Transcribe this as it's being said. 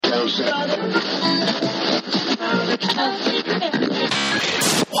Wildcat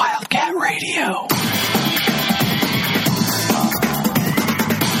Radio.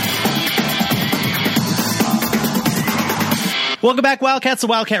 Welcome back, Wildcats, to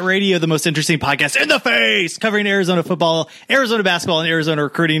Wildcat Radio, the most interesting podcast in the face, covering Arizona football, Arizona basketball, and Arizona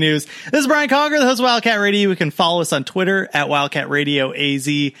recruiting news. This is Brian Conger, the host of Wildcat Radio. You can follow us on Twitter at Wildcat Radio AZ.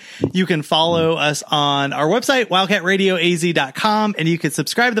 You can follow us on our website, wildcatradioaz.com, and you can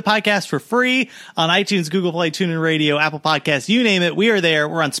subscribe to the podcast for free on iTunes, Google Play, TuneIn Radio, Apple Podcasts, you name it. We are there.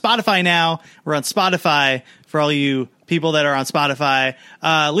 We're on Spotify now. We're on Spotify for all you people that are on Spotify.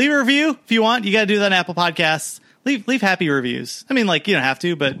 Leave a review if you want. You got to do that on Apple Podcasts. Leave happy reviews. I mean, like, you don't have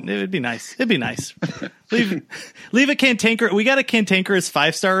to, but it would be nice. It'd be nice. Leave a cantankerous. We got a cantankerous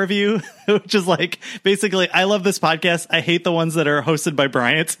 5-star review, which is like, basically, I love this podcast. I hate the ones that are hosted by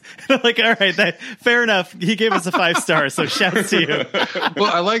Bryant. Like, all right, fair enough. He gave us a 5-star, so shouts to you.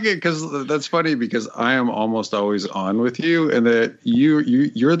 Well, I like it because that's funny because I am almost always on with you, and that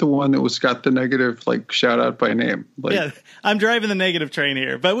you're the one that was got the negative like shout out by name. Like, yeah, I'm driving the negative train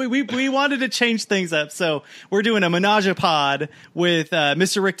here, but we wanted to change things up, so we're doing a menage a pod with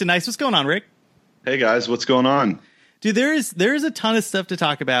Mr. Rick DeNice. What's going on, Rick? Hey guys, what's going on? Dude, there is a ton of stuff to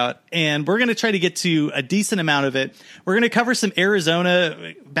talk about, and we're going to try to get to a decent amount of it. We're going to cover some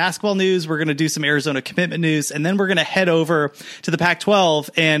Arizona basketball news. We're going to do some Arizona commitment news, and then we're going to head over to the Pac-12.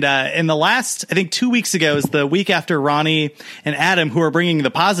 And in the last, I think 2 weeks ago is the week after Ronnie and Adam, who are bringing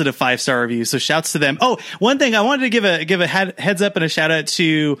the positive 5-star review. So shouts to them. Oh, one thing I wanted to give a heads up and a shout out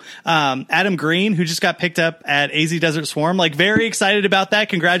to Adam Green, who just got picked up at AZ Desert Swarm. Like, very excited about that.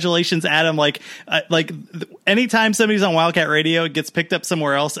 Congratulations, Adam. Anytime somebody's on Wildcat Radio, it gets picked up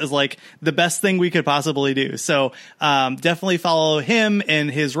somewhere else is like the best thing we could possibly do. So definitely follow him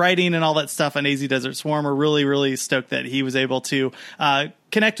and his writing and all that stuff on AZ Desert Swarm. We're really, really stoked that he was able to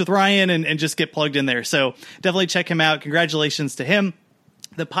connect with Ryan and just get plugged in there. So definitely check him out. Congratulations to him.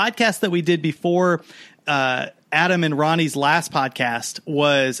 The podcast that we did before Adam and Ronnie's last podcast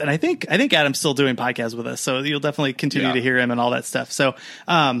was, and I think Adam's still doing podcasts with us, so you'll definitely continue to hear him and all that stuff. So,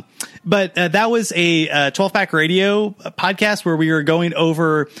 but that was a 12-pack radio podcast where we were going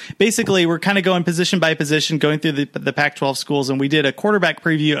over, basically we're kind of going position by position, going through the Pac-12 schools, and we did a quarterback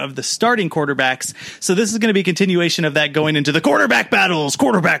preview of the starting quarterbacks. So this is going to be a continuation of that, going into the quarterback battles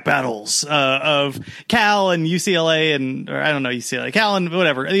of Cal and UCLA or I don't know, UCLA, Cal and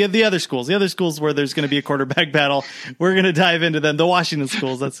whatever, the other schools where there's going to be a quarterback battle. We're going to dive into them. The Washington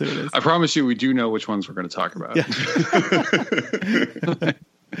schools, that's who it is. I promise you, we do know which ones we're going to talk about. Yeah.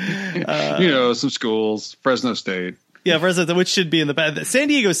 Some schools, Fresno State. Yeah, Fresno, which should be in the San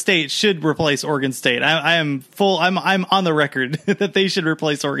Diego State should replace Oregon State. I'm on the record that they should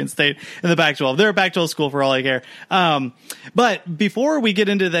replace Oregon State in the Pac-12. They're a Pac-12 school for all I care. But before we get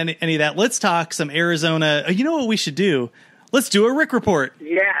into any of that, let's talk some Arizona. You know what we should do? Let's do a Rick Report.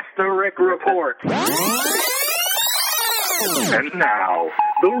 Yes, the Rick Report. And now,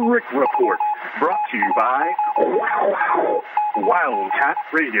 the Rick Report, brought to you by Wildcat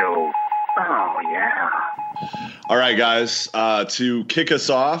Radio. Oh, yeah. All right, guys, to kick us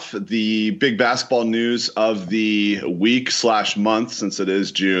off, the big basketball news of the week/month, since it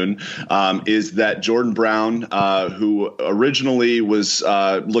is June, is that Jordan Brown, who originally was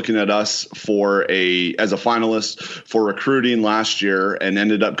looking at us as a finalist for recruiting last year and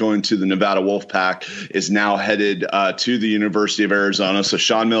ended up going to the Nevada Wolfpack, is now headed to the University of Arizona. So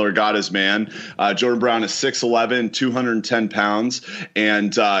Sean Miller got his man. Jordan Brown is 6'11", 210 pounds,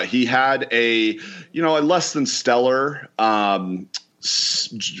 and he had a less than stellar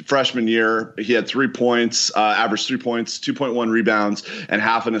freshman year. He had 3 points, averaged 3 points, 2.1 rebounds, and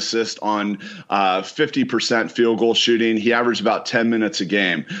half an assist on 50% field goal shooting. He averaged about 10 minutes a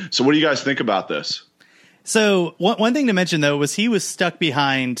game. So what do you guys think about this? So one thing to mention, though, was he was stuck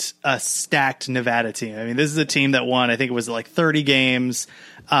behind a stacked Nevada team. I mean, this is a team that won, I think it was like 30 games.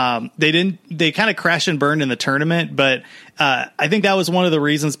 They kind of crashed and burned in the tournament, but I think that was one of the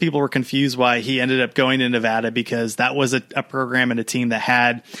reasons people were confused why he ended up going to Nevada, because that was a program and a team that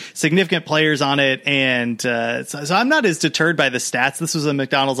had significant players on it. And so I'm not as deterred by the stats. This was a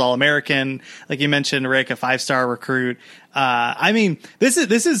McDonald's All-American, like you mentioned, Rick, a 5-star recruit. I mean, this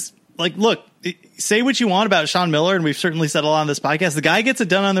is like, look, say what you want about Sean Miller, and we've certainly said a lot on this podcast. The guy gets it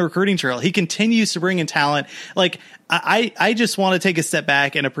done on the recruiting trail. He continues to bring in talent. Like, I just want to take a step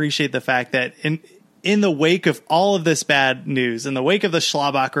back and appreciate the fact that in the wake of all of this bad news, in the wake of the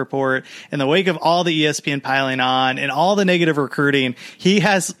Schlabach report, in the wake of all the ESPN piling on and all the negative recruiting, he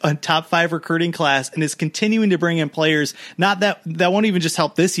has a top 5 recruiting class and is continuing to bring in players, not that won't even just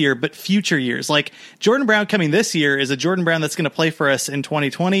help this year, but future years. Like Jordan Brown coming this year is a Jordan Brown that's going to play for us in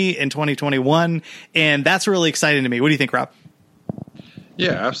 2020 and 2021. And that's really exciting to me. What do you think, Rob?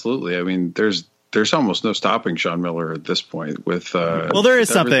 Yeah, absolutely. I mean, there's almost no stopping Sean Miller at this point with well, there is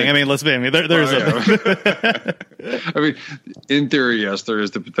something. I mean, let's be, there is something. I mean, in theory, yes, there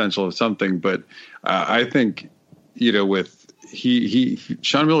is the potential of something, but I think, with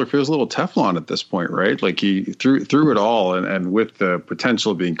Sean Miller feels a little Teflon at this point, right? Like he through it all, and with the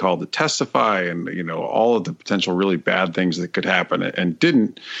potential of being called to testify, and all of the potential really bad things that could happen, and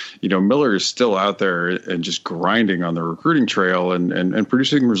didn't. Miller is still out there and just grinding on the recruiting trail and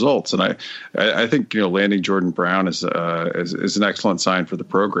producing results. And I think landing Jordan Brown is an excellent sign for the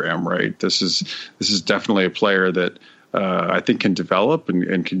program, right? This is definitely a player that I think can develop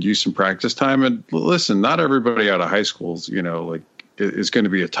and can use some practice time. And listen, not everybody out of high schools, is going to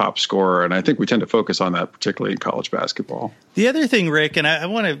be a top scorer. And I think we tend to focus on that, particularly in college basketball. The other thing, Rick, and I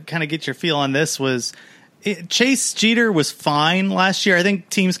want to kind of get your feel on this, was Chase Jeter was fine last year. I think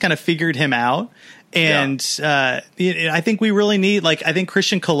teams kind of figured him out. And I think we really need, I think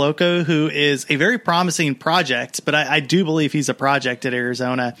Christian Koloko, who is a very promising project, but I do believe he's a project at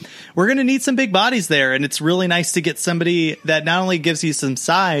Arizona. We're going to need some big bodies there, and it's really nice to get somebody that not only gives you some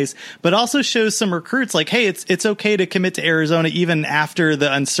size, but also shows some recruits like, hey, it's okay to commit to Arizona even after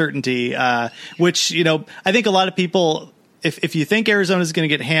the uncertainty, which, I think a lot of people, if you think Arizona is going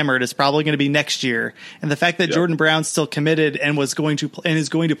to get hammered, it's probably going to be next year. And the fact that Jordan Brown's still committed and is going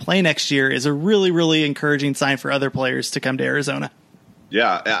to play next year is a really, really encouraging sign for other players to come to Arizona.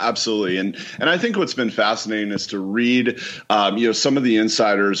 Yeah, absolutely. And I think what's been fascinating is to read, some of the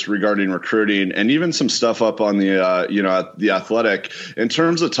insiders regarding recruiting, and even some stuff up on the Athletic in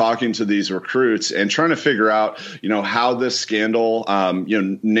terms of talking to these recruits and trying to figure out, how this scandal,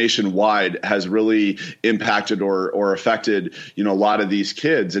 nationwide has really impacted or affected, a lot of these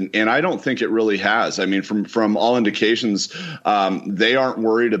kids. And I don't think it really has. I mean, from all indications, they aren't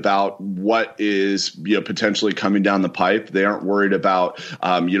worried about what is, potentially coming down the pipe. They aren't worried about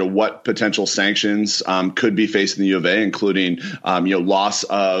what potential sanctions could be facing the U of A, including loss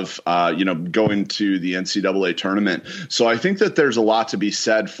of going to the NCAA tournament. So I think that there's a lot to be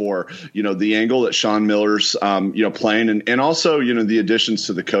said for the angle that Sean Miller's playing, and also the additions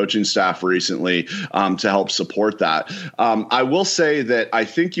to the coaching staff recently to help support that. I will say that I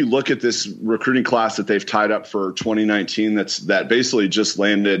think you look at this recruiting class that they've tied up for 2019 that basically just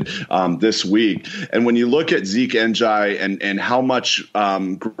landed this week, and when you look at Zeke Njai and how much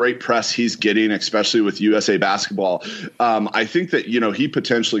great press he's getting, especially with USA Basketball, I think that he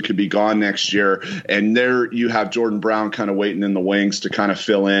potentially could be gone next year, and there you have Jordan Brown kind of waiting in the wings to kind of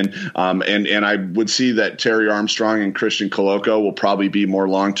fill in, and I would see that Terry Armstrong and Christian Koloko will probably be more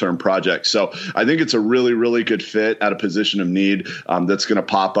long-term projects. So I think it's a really, really good fit at a position of need that's going to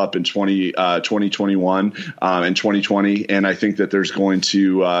pop up in 2021 and 2020, and I think that there's going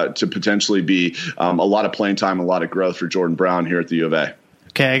to potentially be a lot of playing time, a lot of growth for Jordan Brown here at the U of A.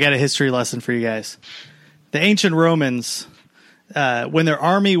 Okay, I got a history lesson for you guys. The ancient Romans, when their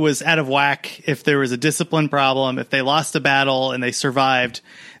army was out of whack, if there was a discipline problem, if they lost a battle and they survived,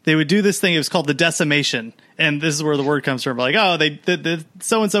 they would do this thing. It was called the decimation. And this is where the word comes from. Like, the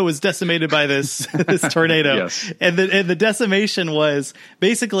so-and-so was decimated by this tornado. Yes. And the decimation was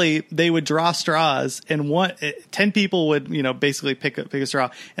basically they would draw straws, and 10 people would, basically pick a straw.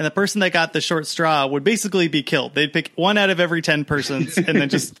 And the person that got the short straw would basically be killed. They'd pick one out of every 10 persons and then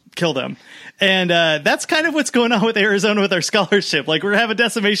just kill them. And that's kind of what's going on with Arizona with our scholarship. Like, we're going to have a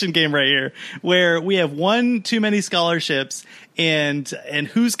decimation game right here where we have one too many scholarships, and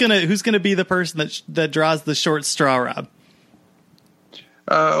who's gonna be the person that draws the short straw, Rob?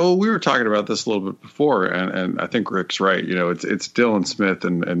 We were talking about this a little bit before, and I think Rick's right. It's Dylan Smith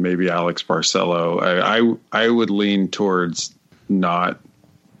and maybe Alex Barcelo. I would lean towards not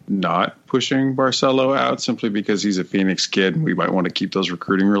pushing Barcelo out simply because he's a Phoenix kid and we might want to keep those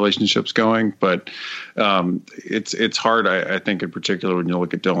recruiting relationships going. But it's hard, I think, in particular when you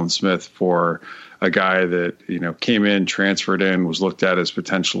look at Dylan Smith, for a guy that, came in, transferred in, was looked at as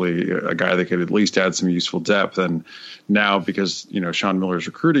potentially a guy that could at least add some useful depth. And now, because, Sean Miller's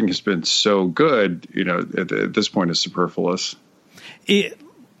recruiting has been so good, at this point is superfluous.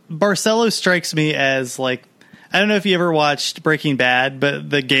 Barcelo strikes me as I don't know if you ever watched Breaking Bad, but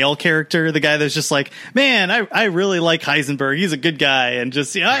the Gale character, the guy that's just like, man, I really like Heisenberg. He's a good guy. And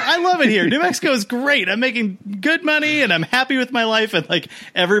just, I love it here. New Mexico is great. I'm making good money and I'm happy with my life. And like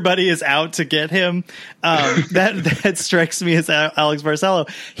everybody is out to get him. That strikes me as Alex Barcelo.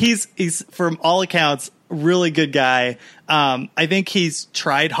 He's from all accounts, really good guy. I think he's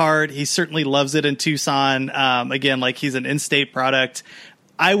tried hard. He certainly loves it in Tucson. Again, like he's an in-state product.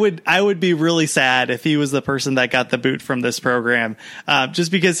 I would be really sad if he was the person that got the boot from this program,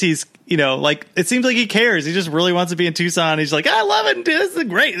 just because he's, like it seems like he cares. He just really wants to be in Tucson. He's like, I love it. This is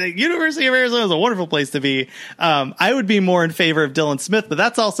great. The University of Arizona is a wonderful place to be. I would be more in favor of Dylan Smith, but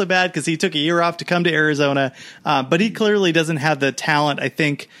that's also bad because he took a year off to come to Arizona. But he clearly doesn't have the talent, I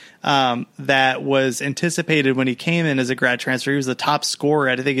think, that was anticipated when he came in as a grad transfer. He was the top scorer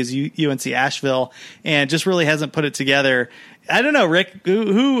at, I think, his UNC Asheville, and just really hasn't put it together. I don't know, Rick,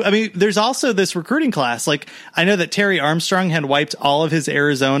 there's also this recruiting class. Like, I know that Terry Armstrong had wiped all of his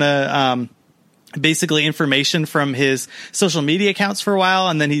Arizona, basically information from his social media accounts for a while.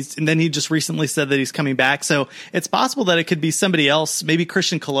 And then he just recently said that he's coming back. So it's possible that it could be somebody else, maybe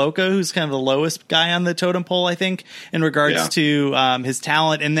Christian Coloco, who's kind of the lowest guy on the totem pole, I think, in regards to, his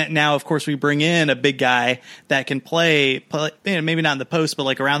talent. And that now, of course, we bring in a big guy that can play, maybe not in the post, but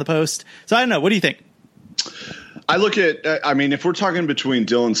like around the post. So I don't know. What do you think? I look at, if we're talking between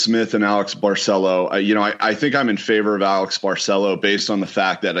Dylan Smith and Alex Barcelo, I think I'm in favor of Alex Barcelo based on the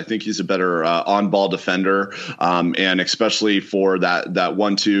fact that I think he's a better on-ball defender, and especially for that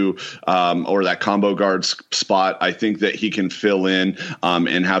 1-2 or that combo guard spot, I think that he can fill in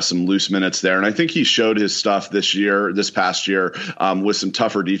and have some loose minutes there. And I think he showed his stuff this past year with some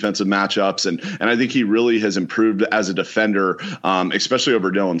tougher defensive matchups, and I think he really has improved as a defender, especially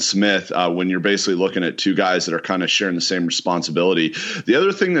over Dylan Smith, when you're basically looking at two guys that are kind of sharing the same responsibility. The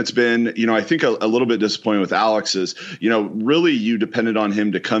other thing that's been, I think a little bit disappointing with Alex is, really you depended on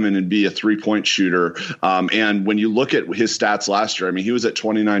him to come in and be a 3-point shooter. And when you look at his stats last year, he was at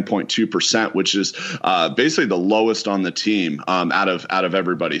 29.2%, which is basically the lowest on the team out of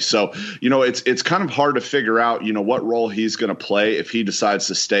everybody. So, it's kind of hard to figure out, what role he's going to play if he decides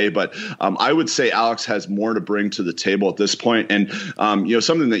to stay. But I would say Alex has more to bring to the table at this point. And,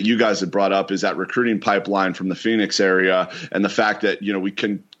 something that you guys had brought up is that recruiting pipeline from the Phoenix area, and the fact that we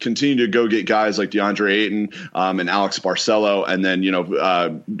can continue to go get guys like DeAndre Ayton and Alex Barcelo, and then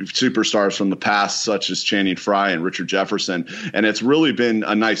superstars from the past such as Channing Frye and Richard Jefferson, and it's really been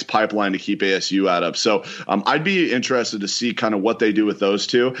a nice pipeline to keep ASU out of. So I'd be interested to see kind of what they do with those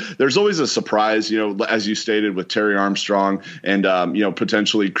two. There's always a surprise, as you stated, with Terry Armstrong and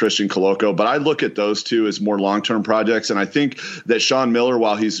potentially Christian Coloco, but I look at those two as more long-term projects, and I think that Sean Miller,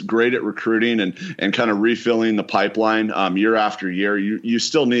 while he's great at recruiting and kind of refilling the pipeline year after year, you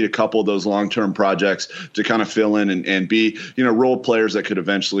still need a couple of those long-term projects to kind of fill in and be, role players that could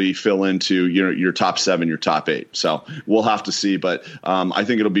eventually fill into, your top 7, your top 8. So we'll have to see, but I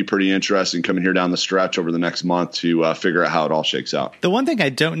think it'll be pretty interesting coming here down the stretch over the next month to figure out how it all shakes out. The one thing I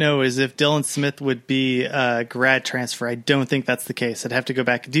don't know is if Dylan Smith would be a grad transfer. I don't think that's the case. I'd have to go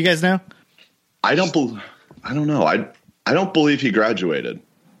back. Do you guys know? I don't know. I don't believe he graduated.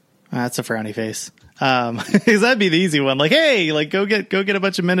 That's a frowny face. Because that'd be the easy one. Like, hey, like go get a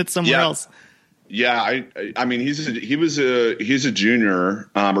bunch of minutes somewhere else. Yeah, he's a junior,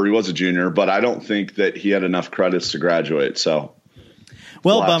 or he was a junior, but I don't think that he had enough credits to graduate. So,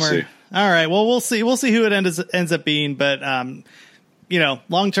 well, bummer. All right, well, we'll see. We'll see who it ends up being, but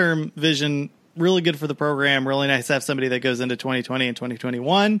long term vision. Really good for the program. Really nice to have somebody that goes into 2020 and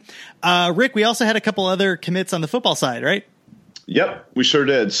 2021. Rick, we also had a couple other commits on the football side, right? Yep, we sure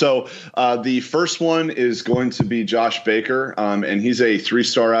did. So the first one is going to be Josh Baker, and he's a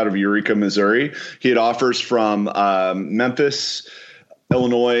 3-star out of Eureka, Missouri. He had offers from Memphis,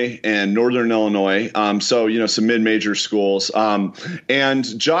 Illinois, and Northern Illinois. So, some mid-major schools.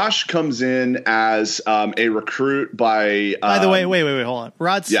 And Josh comes in as a recruit by the way, wait, hold on.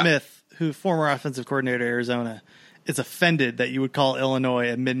 Rod Smith, who former offensive coordinator at Arizona, is offended that you would call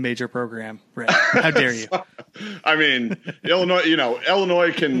Illinois a mid-major program. Right? How dare you? Illinois.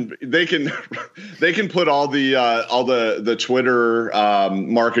 Illinois can put all the Twitter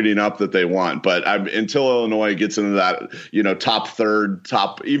marketing up that they want, but until Illinois gets into that top third,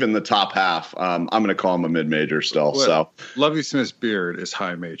 even the top half, I'm going to call them a mid-major still. Well, so Lovie Smith's beard is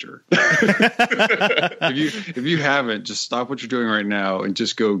high major. If you haven't, just stop what you're doing right now and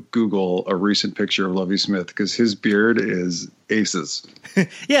just go Google a recent picture of Lovie Smith, because his beard is aces.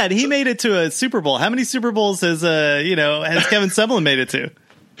 Yeah, and he made it to a Super Bowl. How many Super Bowls has Kevin Sumlin made it to?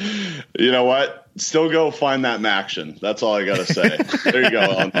 You know what? still go find that Maction. That's all I got to say. There you go,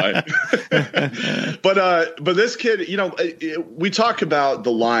 Illinois. But this kid, we talk about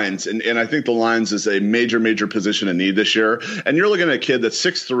the lines, and I think the lines is a major position in need this year. And you're looking at a kid that's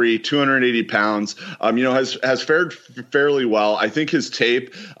 6'3", 280 pounds, has fared fairly well. I think his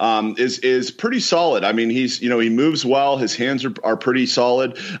tape is pretty solid. I mean, he moves well. His hands are pretty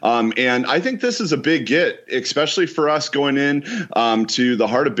solid. And I think this is a big get, especially for us going in to the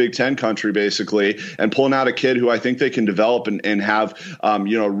heart of Big Ten country, basically, and pulling out a kid who I think they can develop and have, a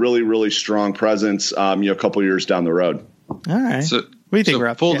really strong presence, a couple years down the road. All right. So, what do you think,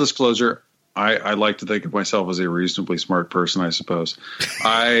 Rob? Full disclosure, I like to think of myself as a reasonably smart person, I suppose.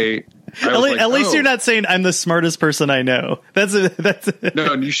 At least you're not saying I'm the smartest person I know. That's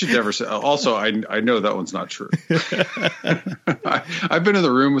No, you should never say. Also, I know that one's not true. I've been in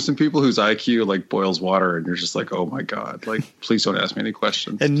the room with some people whose IQ like boils water, and you're just like, oh my god, like please don't ask me any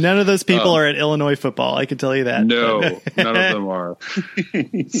questions. And none of those people are at Illinois football. I can tell you that. No, none of them are.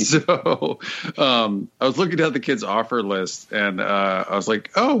 So, I was looking at the kids' offer list, and I was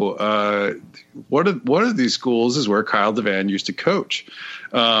like, one of these schools is where Kyle Devan used to coach.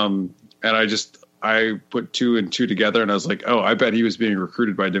 And I put two and two together, and I was like, I bet he was being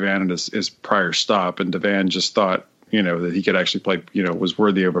recruited by Devan in his prior stop. And Devan just thought, that he could actually play, was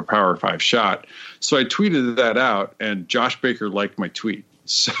worthy of a Power 5 shot. So I tweeted that out, and Josh Baker liked my tweet.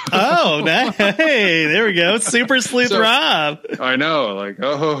 So, nice. Hey, there we go. Super Sleuth Rob. I know, like,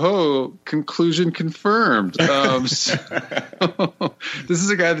 conclusion confirmed. So, this is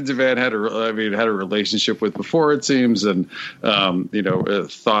a guy that Devan had a relationship with before, it seems, and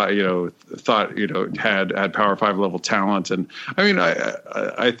thought had Power 5 level talent, and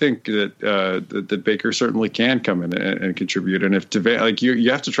I think that Baker certainly can come in and contribute. And if Devan, like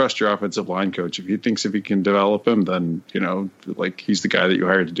you have to trust your offensive line coach. If he thinks if he can develop him, then he's the guy that you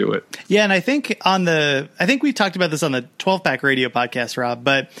hired to do it. Yeah, and I think we talked about this on the 12-Pack Radio podcast, Rob,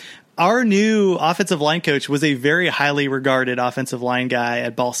 but our new offensive line coach was a very highly regarded offensive line guy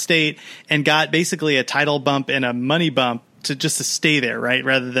at Ball State and got basically a title bump and a money bump to stay there, right?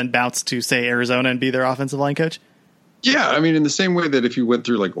 Rather than bounce to, say, Arizona and be their offensive line coach. Yeah, I mean, in the same way that if you went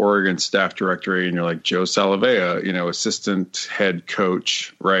through like Oregon staff directory and you're like Joe Salavea, assistant head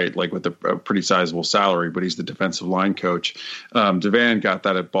coach, right, like with a pretty sizable salary, but he's the defensive line coach. Devan got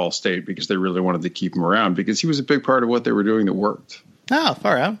that at Ball State because they really wanted to keep him around because he was a big part of what they were doing that worked. Oh,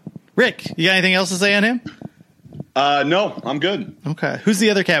 far out. Rick, you got anything else to say on him? No, I'm good. Okay. Who's the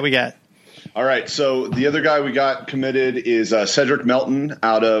other cat we got? All right, so the other guy we got committed is Cedric Melton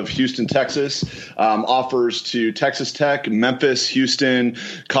out of Houston, Texas. Offers to Texas Tech, Memphis, Houston,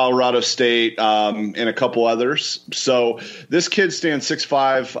 Colorado State, and a couple others. So this kid stands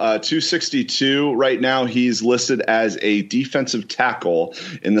 6'5", 262. Right now he's listed as a defensive tackle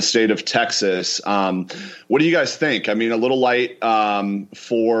in the state of Texas. What do you guys think? I mean, a little light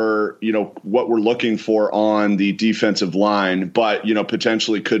for what we're looking for on the defensive line, but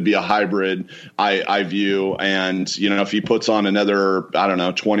potentially could be a hybrid. I view, and if he puts on another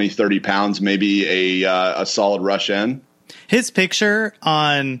 20, 30 pounds, maybe a solid rush in. His picture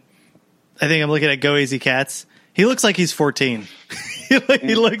on, I think I'm looking at Go Easy Cats. He looks like he's 14.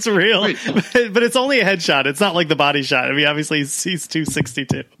 He looks real, but it's only a headshot. It's not like the body shot. I mean, obviously he's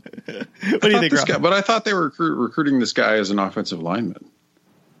 262. What do you think, Rob? But I thought they were recruiting this guy as an offensive lineman.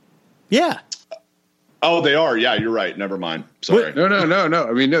 Yeah. Oh, they are. Yeah, you're right. Never mind. Sorry. No.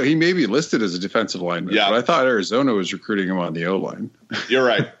 I mean, no, he may be listed as a defensive lineman. Yeah, but I thought Arizona was recruiting him on the O-line. You're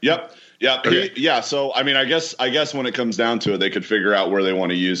right. Yep. Okay. So, I mean, I guess when it comes down to it, they could figure out where they want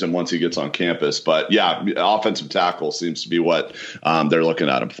to use him once he gets on campus. But yeah, offensive tackle seems to be what they're looking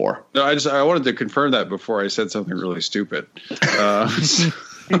at him for. No, I wanted to confirm that before I said something really stupid.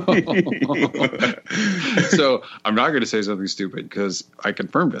 So I'm not going to say something stupid because I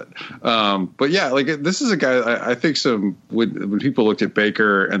confirmed it. But yeah, like this is a guy I think when people looked at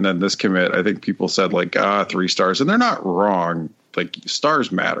Baker and then this commit, I think people said like 3 stars, and they're not wrong. Like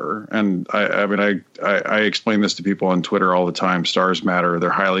stars matter. And I explain this to people on Twitter all the time. Stars matter. They're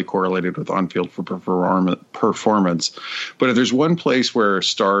highly correlated with on-field performance. But if there's one place where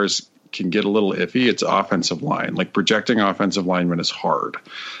stars can get a little iffy, it's offensive line. Like projecting offensive linemen is hard.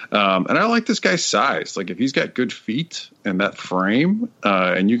 And I like this guy's size. Like if he's got good feet and that frame,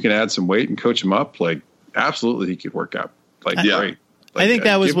 and you can add some weight and coach him up, like absolutely he could work out. Like great. Like, I think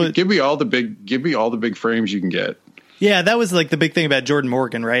that was give me all the big frames you can get. Yeah, that was like the big thing about Jordan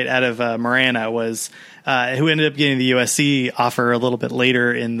Morgan, right? Out of Marana was who ended up getting the USC offer a little bit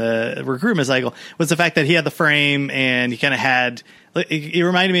later in the recruitment cycle, was the fact that he had the frame and he kind of had. It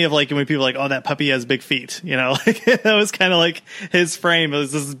reminded me of like when people are like, oh, that puppy has big feet, like that was kind of like his frame. It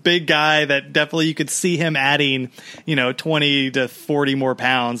was this big guy that definitely you could see him adding, 20 to 40 more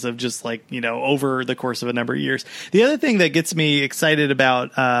pounds of just like, over the course of a number of years. The other thing that gets me excited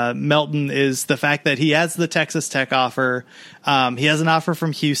about Melton is the fact that he has the Texas Tech offer. He has an offer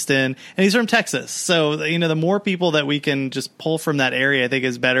from Houston and he's from Texas. So, the more people that we can just pull from that area, I think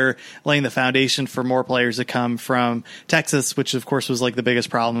is better, laying the foundation for more players to come from Texas, which of course was like the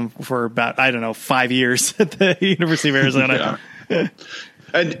biggest problem for about, 5 years at the University of Arizona. Yeah.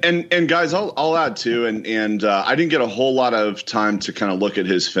 And guys, I'll add too, and I didn't get a whole lot of time to kind of look at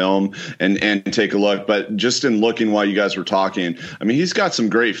his film and take a look, but just in looking while you guys were talking, I mean, he's got some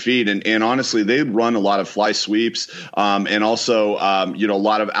great feet, and honestly, they run a lot of fly sweeps, and also a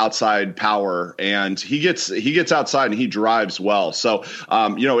lot of outside power, and he gets outside and he drives well. So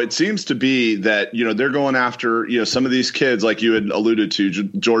it seems to be that they're going after some of these kids like you had alluded to.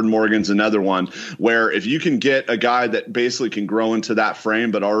 Jordan Morgan's another one where if you can get a guy that basically can grow into that frame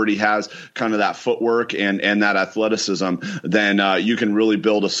but already has kind of that footwork and that athleticism, then you can really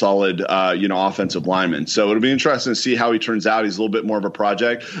build a solid offensive lineman. So it'll be interesting to see how he turns out. He's a little bit more of a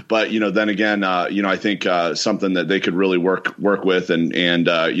project, but then again, I think something that they could really work with and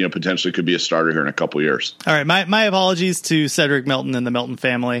potentially could be a starter here in a couple of years. All right, my apologies to Cedric Melton and the Melton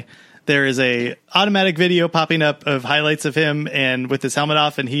family. There is a automatic video popping up of highlights of him and with his helmet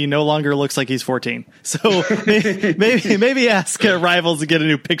off, and he no longer looks like he's 14. So maybe ask Rivals to get a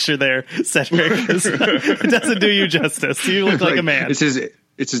new picture there, Cedric. It doesn't do you justice. You look like a man.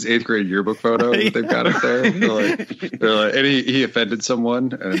 It's his 8th grade yearbook photo that they've got up there. They're like, and he offended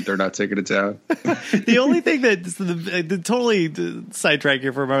someone, and they're not taking it down. The only thing that totally sidetrack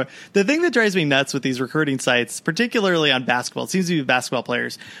here for a moment, the thing that drives me nuts with these recruiting sites, particularly on basketball, it seems to be basketball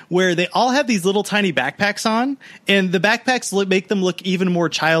players, where they all have these little tiny backpacks on, and the backpacks make them look even more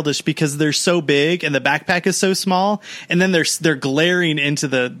childish because they're so big and the backpack is so small, and then they're glaring into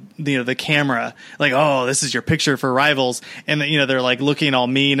the camera like, oh, this is your picture for Rivals, and they're like looking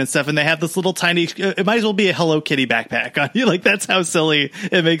all mean and stuff, and they have this little tiny, it might as well be a Hello Kitty backpack on you. Like, that's how silly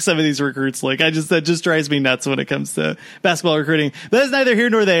it makes some of these recruits look. That just drives me nuts when it comes to basketball recruiting. But that's neither here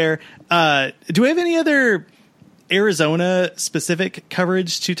nor there. Do we have any other Arizona specific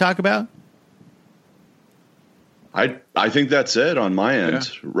coverage to talk about? I think that's it on my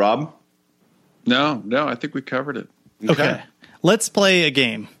end. Yeah. Rob? No, I think we covered it. Okay. Let's play a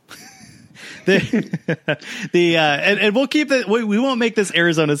game. And we'll keep it. We won't make this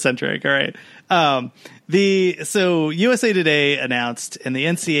Arizona centric. All right. So USA Today announced, and the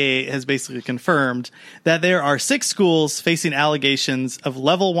NCAA has basically confirmed that there are 6 schools facing allegations of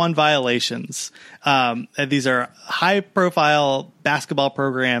level 1 violations. And these are high profile basketball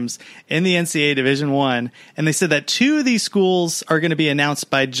programs in the NCAA Division I. And they said that 2 of these schools are going to be announced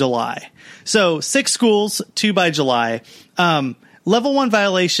by July. So 6 schools, 2 by July. Level 1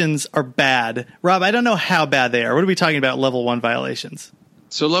 violations are bad. Rob, I don't know how bad they are. What are we talking about, level 1 violations?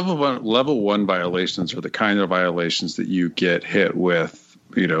 So level one violations are the kind of violations that you get hit with,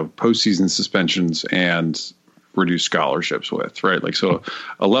 postseason suspensions and reduced scholarships with, right? Like, so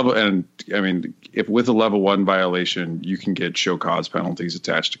a level, and I mean, if with a level 1 violation, you can get show cause penalties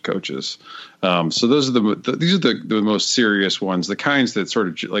attached to coaches. So those are these are the most serious ones, the kinds that sort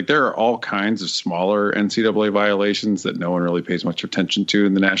of like, there are all kinds of smaller NCAA violations that no one really pays much attention to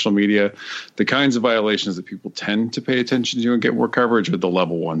in the national media. The kinds of violations that people tend to pay attention to and get more coverage are the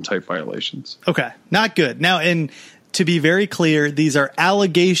level 1 type violations. Okay. Not good. Now, and to be very clear, these are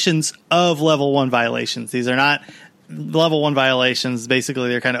allegations of level 1 violations. These are not level 1 violations. Basically,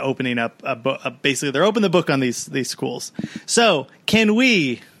 they're kind of opening up basically they're opening the book on these schools. So can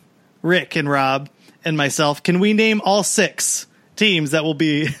we, Rick and Rob and myself, can we name all 6 teams that will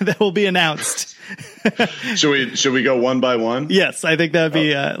be announced? Should we go one by one? Yes, I think that would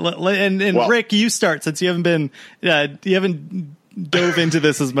be. Well, Rick, you start, since you haven't dove into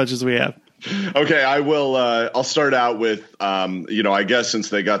this as much as we have. Okay, I will. I'll start out with, I guess since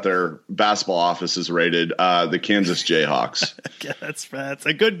they got their basketball offices raided, the Kansas Jayhawks. Yeah, that's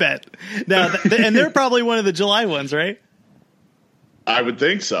a good bet. Now, and they're probably one of the July ones, right? I would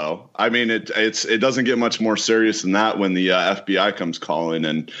think so. I mean, it doesn't get much more serious than that when the FBI comes calling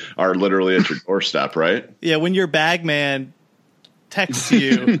and are literally at your doorstep, right? Yeah, when your bag man texts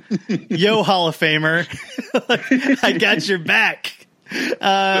you, "Yo, Hall of Famer, I got your back."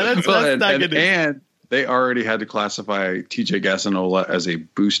 That's not good. And they already had to classify TJ Gassinola as a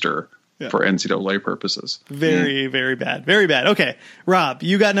booster for NCAA purposes. Very, very bad. Very bad. Okay, Rob,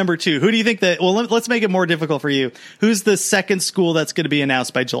 you got number 2. Who do you think that? Well, let's make it more difficult for you. Who's the second school that's going to be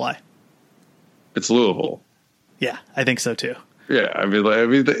announced by July? It's Louisville. Yeah, I think so too. Yeah, I mean,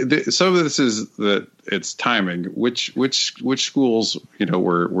 some of this is that it's timing. Which schools,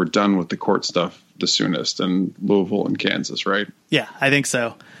 were done with the court stuff the soonest, and Louisville and Kansas, right? Yeah, I think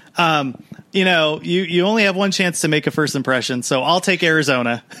so. You only have one chance to make a first impression, so I'll take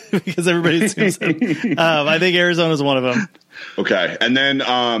Arizona because everybody assumes it. I think Arizona is one of them. Okay, and then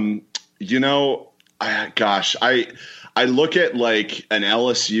I look at like an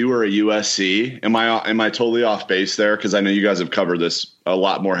LSU or a USC. Am I totally off base there? Because I know you guys have covered this a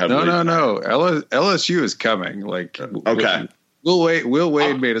lot more heavily. No. LSU is coming. Like, okay. Will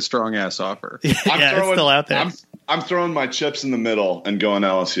Wade made a strong ass offer. It's still out there. I'm throwing my chips in the middle and going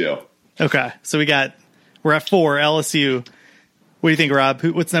LSU. Okay, so we're at 4 LSU. What do you think, Rob?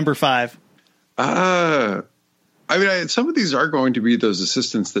 What's number 5? I mean, some of these are going to be those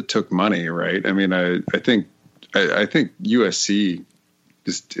assistants that took money, right? I mean, I think USC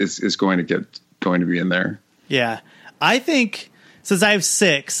is going to be in there. Yeah, I think since I have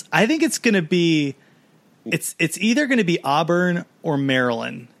 6, I think it's going to be it's either going to be Auburn or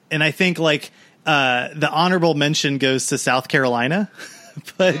Maryland, and I think like the honorable mention goes to South Carolina,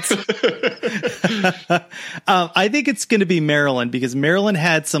 but I think it's going to be Maryland because Maryland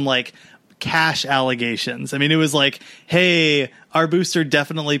had some like cash allegations. I mean, it was like, hey, our booster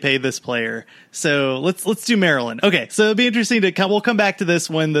definitely paid this player. So let's do Maryland. Okay. So it'll be interesting we'll come back to this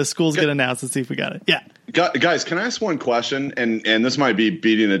when the schools get announced and see if we got it. Yeah. Guys, can I ask one question? And this might be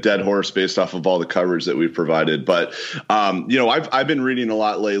beating a dead horse based off of all the coverage that we've provided. But, I've been reading a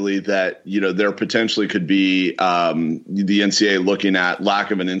lot lately that, there potentially could be the NCAA looking at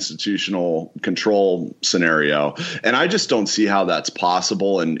lack of an institutional control scenario. And I just don't see how that's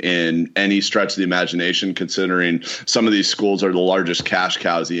possible in any stretch of the imagination, considering some of these schools are the largest cash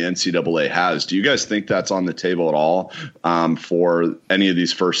cows the NCAA has. Do you guys think that's on the table at all for any of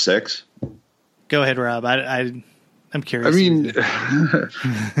these first 6? Go ahead, Rob. I'm curious. I mean,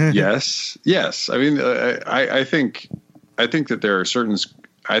 yes. I mean, I think that there are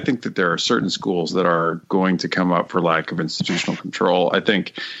certain schools that are going to come up for lack of institutional control. I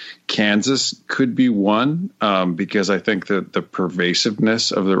think Kansas could be one because I think that the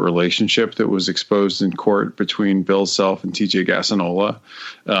pervasiveness of the relationship that was exposed in court between Bill Self and TJ Gassinola,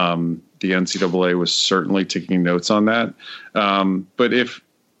 the NCAA was certainly taking notes on that. But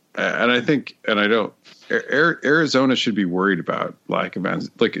Arizona should be worried about lack of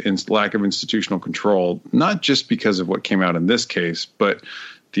institutional control, not just because of what came out in this case, but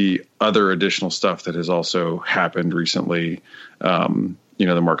the other additional stuff that has also happened recently.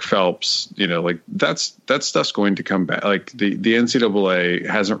 The Mark Phelps, that stuff's going to come back. Like the NCAA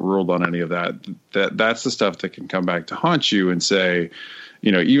hasn't ruled on any of that. That's the stuff that can come back to haunt you and say,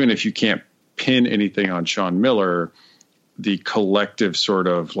 even if you can't pin anything on Sean Miller, the collective sort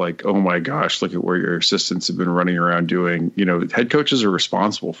of like, oh my gosh, look at where your assistants have been running around doing, head coaches are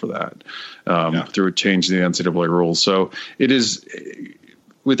responsible for that through a change in the NCAA rules. So it is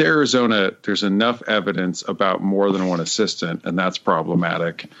with Arizona, there's enough evidence about more than one assistant, and that's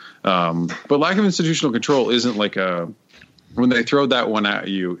problematic. But lack of institutional control isn't like when they throw that one at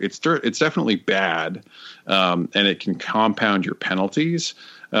you, it's definitely bad. And it can compound your penalties.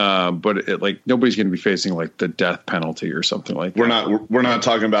 But nobody's going to be facing like the death penalty or something like that. We're not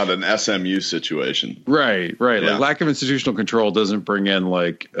talking about an SMU situation. Right. Yeah. Like lack of institutional control doesn't bring in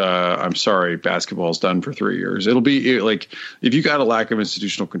I'm sorry, basketball's done for 3 years. It'll be like if you got a lack of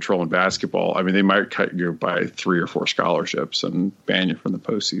institutional control in basketball, I mean, they might cut you by 3 or 4 scholarships and ban you from the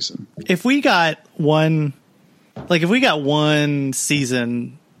postseason. If we got one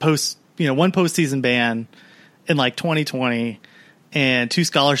season one postseason ban in like 2020 and 2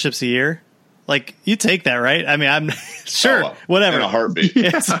 scholarships a year, like you take that, right? I mean, I'm sure, whatever. In a heartbeat.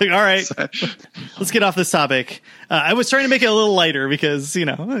 It's like, all right, let's get off this topic. I was trying to make it a little lighter because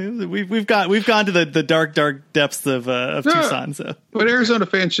we've gone to the dark depths of Tucson. So, but Arizona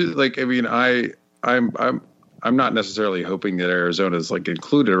fans should I'm not necessarily hoping that Arizona is like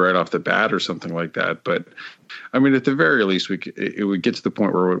included right off the bat or something like that. But I mean, at the very least, it would get to the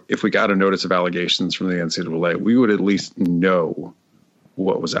point where if we got a notice of allegations from the NCAA, we would at least know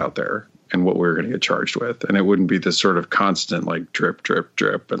what was out there. and what we were going to get charged with. And it wouldn't be this sort of constant like drip, drip,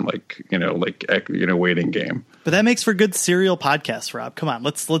 drip, and waiting game. But that makes for good serial podcasts, Rob. Come on,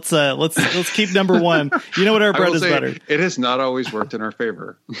 let's keep number one. You know what, our bread is butter. It has not always worked in our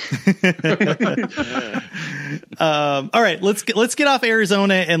favor. All right, let's get off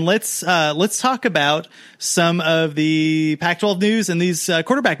Arizona and let's talk about some of the Pac-12 news and these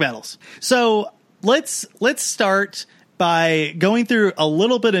quarterback battles. So let's start by going through a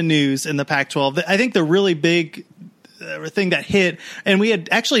little bit of news in the Pac-12. I think the really big thing that hit, and we had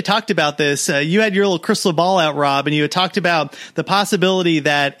actually talked about this. You had your little crystal ball out, Rob, and you had talked about the possibility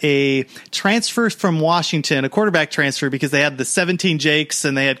that a transfer from Washington, a quarterback transfer, because they had the 17 Jakes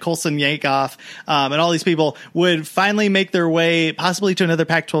and they had Colson Yankoff, and all these people would finally make their way possibly to another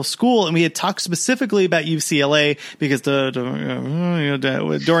Pac-12 school. And we had talked specifically about UCLA because Dorian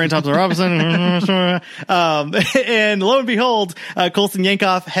Thompson-Robinson, and lo and behold, Colson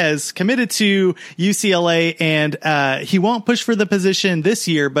Yankoff has committed to UCLA, and he won't push for the position this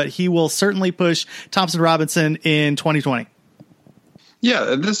year, but he will certainly push Thompson Robinson in 2020.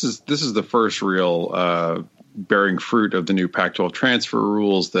 Yeah, and this is the first real bearing fruit of the new Pac-12 transfer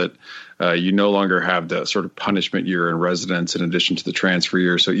rules, that you no longer have the sort of punishment year in residence in addition to the transfer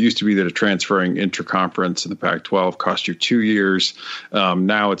year. So it used to be that a transferring interconference in the Pac-12 cost you 2 years.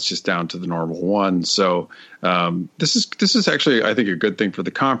 Now it's just down to the normal one. So this is actually, I think, a good thing for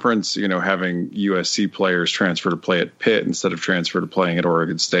the conference. Having USC players transfer to play at Pitt instead of transfer to playing at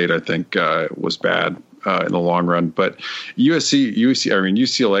Oregon State, I think was bad in the long run. But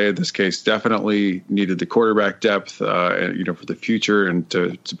UCLA in this case definitely needed the quarterback depth, for the future, and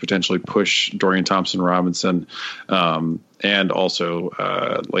to potentially push Dorian Thompson-Robinson, and also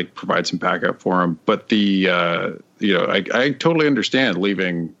provide some backup for him. But I totally understand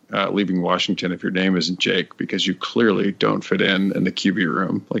leaving Washington if your name isn't Jake, because you clearly don't fit in the QB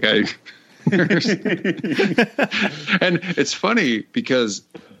room. And it's funny because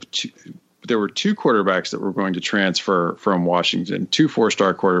there were two quarterbacks that were going to transfer from Washington, 2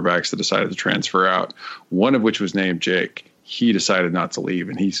 4-star quarterbacks that decided to transfer out, one of which was named Jake. He decided not to leave,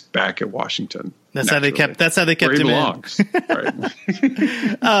 and he's back at Washington. That's how they kept him belongs.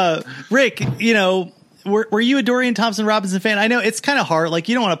 Right. Rick, were you a Dorian Thompson-Robinson fan? I know it's kind of hard.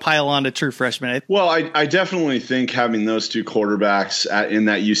 You don't want to pile on to true freshmen. Well, I definitely think having those 2 quarterbacks in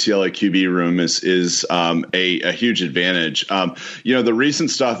that UCLA QB room is a huge advantage. The recent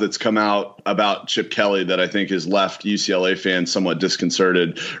stuff that's come out about Chip Kelly that I think has left UCLA fans somewhat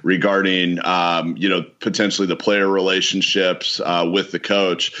disconcerted regarding, potentially the player relationships with the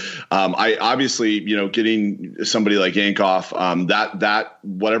coach. I obviously, getting somebody like Yankoff, that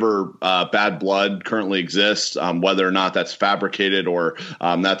whatever bad blood currently exists, whether or not that's fabricated or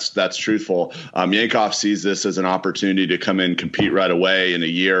that's truthful. Yankoff sees this as an opportunity to come in, compete right away in a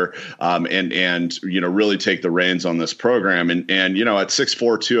year, and really take the reins on this program. And at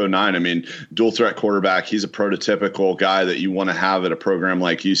 6'4", 209, dual threat quarterback, he's a prototypical guy that you want to have at a program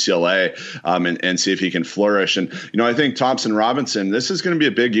like UCLA, and see if he can flourish. And I think Thompson Robinson, this is going to be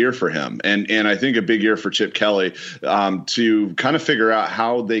a big year for him, and I think a big year for Chip Kelly to kind of figure out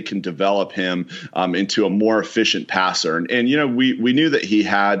how they can develop him into a more efficient passer. And we knew that he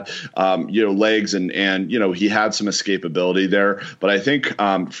had legs and he had some escapability there. But I think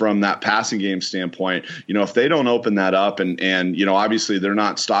from that passing game standpoint, if they don't open that up and obviously they're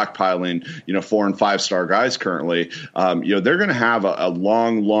not stockpiling 4 and 5-star guys currently, they're going to have a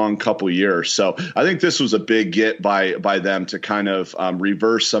long couple years. So I think this was a big get by them to kind of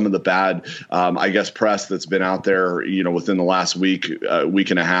reverse some of the bad press that's been out there within the last week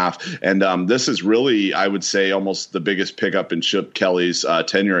and a half. And this is really, I would say, almost the biggest pickup in Chip Kelly's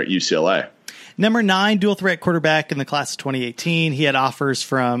tenure at UCLA. Number 9, dual threat quarterback in the class of 2018. He had offers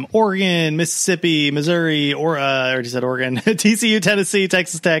from Oregon, Mississippi, Missouri, I already said Oregon, TCU, Tennessee,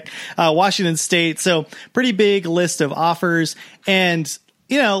 Texas Tech, Washington State. So pretty big list of offers. And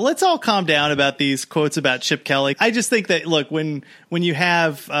let's all calm down about these quotes about Chip Kelly. I just think that, look, when you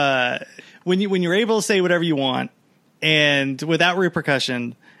have when you're able to say whatever you want and without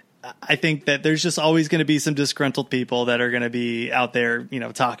repercussion, I think that there's just always going to be some disgruntled people that are going to be out there,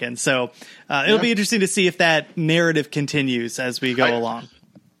 talking. So it'll be interesting to see if that narrative continues as we go along.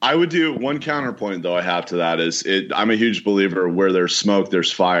 I would do one counterpoint, though, I have to that is I'm a huge believer where there's smoke,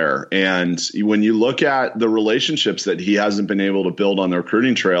 there's fire. And when you look at the relationships that he hasn't been able to build on the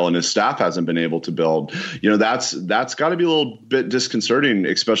recruiting trail and his staff hasn't been able to build, that's got to be a little bit disconcerting,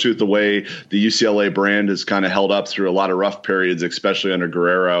 especially with the way the UCLA brand is kind of held up through a lot of rough periods, especially under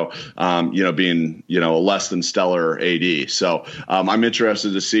Guerrero, being, a less than stellar AD. So I'm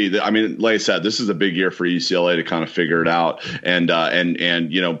interested to see that. Like I said, this is a big year for UCLA to kind of figure it out and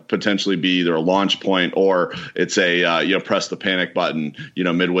potentially be either a launch point or it's a press the panic button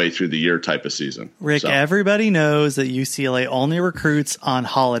midway through the year type of season. Rick, everybody knows that UCLA only recruits on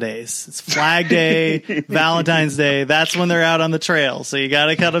holidays. It's Flag Day, Valentine's Day. That's when they're out on the trail. So you got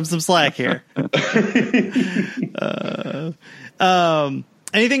to cut them some slack here.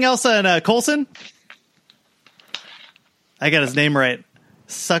 Anything else on Colson? I got his name right.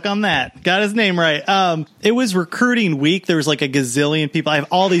 Suck on that. Got his name right. It was recruiting week. There was like a gazillion people. I have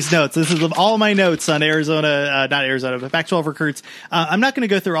all these notes. This is all my notes on Arizona, not Arizona, but Pac-12 recruits. I'm not going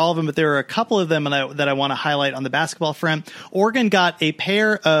to go through all of them, but there are a couple of them that I want to highlight on the basketball front. Oregon got a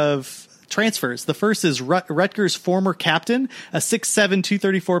pair of transfers. The first is Rutgers' former captain, a 6'7",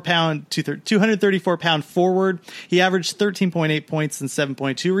 234 pound forward. He averaged 13.8 points and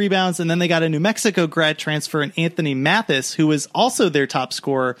 7.2 rebounds. And then they got a New Mexico grad transfer in Anthony Mathis, who was also their top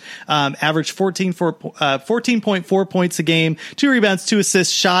scorer, averaged 14.4 points a game, 2 rebounds, 2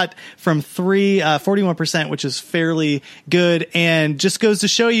 assists, shot from 3, 41%, which is fairly good. And just goes to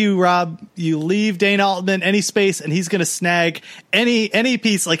show you, Rob, you leave Dane Altman any space and he's going to snag any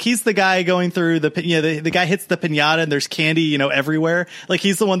piece. Like, he's the guy going through the guy hits the piñata and there's candy, everywhere. Like,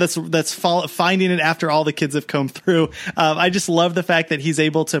 he's the one that's finding it after all the kids have come through. I just love the fact that he's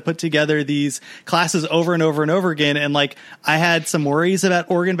able to put together these classes over and over and over again. And like, I had some worries about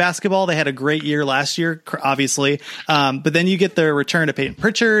Oregon basketball. They had a great year last year, obviously. But then you get the return of Peyton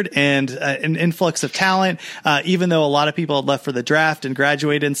Pritchard and an influx of talent, even though a lot of people had left for the draft and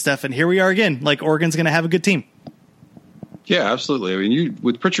graduated and stuff. And here we are again. Like, Oregon's going to have a good team. Yeah, absolutely. I mean,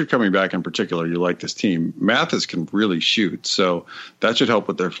 with Pritchard coming back in particular, you like this team. Mathis can really shoot, so that should help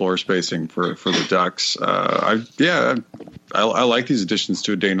with their floor spacing for the Ducks. I like these additions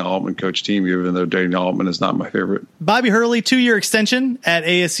to a Dana Altman coach team, even though Dana Altman is not my favorite. Bobby Hurley, 2-year extension at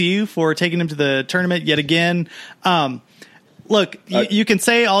ASU for taking him to the tournament yet again. Look, you can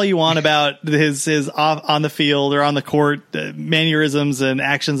say all you want about his off on the field or on the court mannerisms and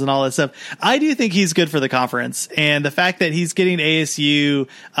actions and all that stuff. I do think he's good for the conference, and the fact that he's getting ASU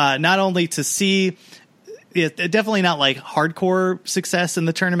not only to see definitely not like hardcore success in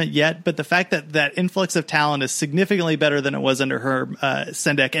the tournament yet, but the fact that influx of talent is significantly better than it was under Herb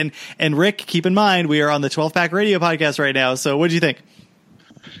Sendek. And Rick, keep in mind, we are on the 12 Pack Radio podcast right now. So what do you think?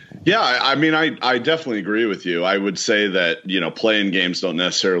 Yeah, I mean, I definitely agree with you. I would say that, playing games don't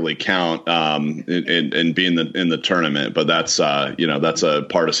necessarily count in being in the tournament, but that's that's a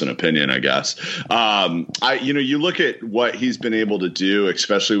partisan opinion, I guess. You look at what he's been able to do,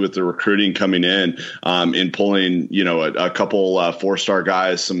 especially with the recruiting coming in pulling, a couple 4-star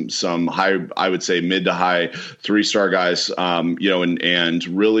guys, some high, I would say mid to high 3-star guys, and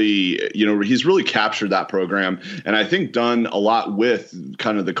really, he's really captured that program, and I think done a lot with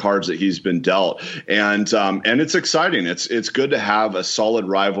kind of the cards that he's been dealt, and it's exciting. It's good to have a solid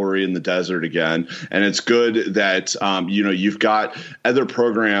rivalry in the desert again, and it's good that you've got other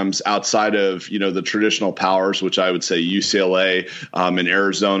programs outside of the traditional powers, which I would say UCLA and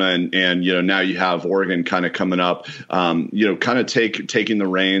Arizona, and now you have Oregon kind of coming up, kind of taking the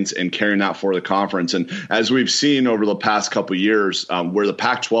reins and carrying that for the conference. And as we've seen over the past couple of years, where the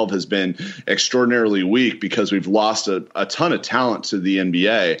Pac-12 has been extraordinarily weak because we've lost a ton of talent to the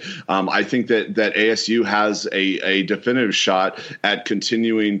NBA. I think that ASU has a definitive shot at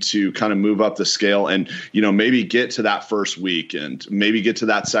continuing to kind of move up the scale and, maybe get to that first week and maybe get to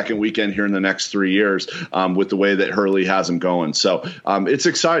that second weekend here in the next 3 years with the way that Hurley has them going. So it's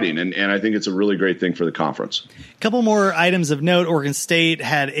exciting, and I think it's a really great thing for the conference. A couple more items of note. Oregon State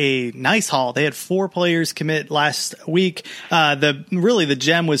had a nice haul. They had 4 players commit last week. The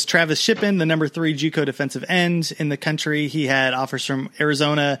gem was Travis Shippen, the number 3 JUCO defensive end in the country. He had offers from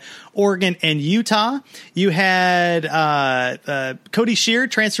Arizona, Oregon, and Utah. You had Cody Shear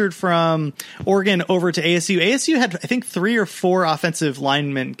transferred from Oregon over to ASU. ASU had, I think, 3 or 4 offensive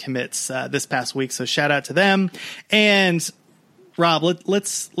lineman commits this past week, so shout out to them. And Rob,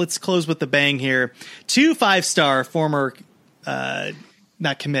 let's close with the bang here. 2 5-star former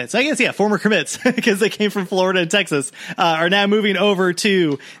not commits, I guess, yeah, former commits, because they came from Florida and Texas, are now moving over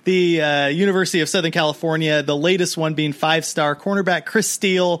to the University of Southern California. The latest one being 5-star cornerback Chris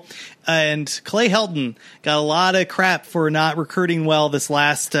Steele and Clay Helton. Got a lot of crap for not recruiting well this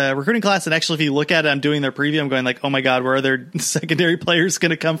last recruiting class. And actually, if you look at it, I'm doing their preview, I'm going like, oh my God, where are their secondary players going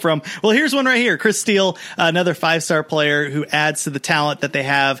to come from? Well, here's one right here. Chris Steele, another 5-star player who adds to the talent that they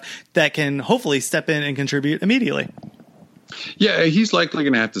have that can hopefully step in and contribute immediately. Yeah, he's likely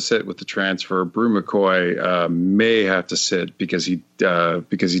going to have to sit with the transfer. Brew McCoy may have to sit because he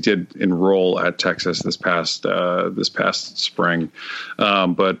did enroll at Texas this past spring.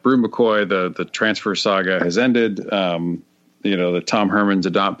 But Brew McCoy, the transfer saga has ended. that Tom Herman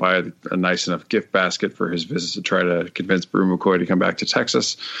did not buy a nice enough gift basket for his visit to try to convince Bru McCoy to come back to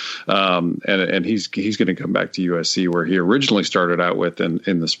Texas. And he's going to come back to USC, where he originally started out with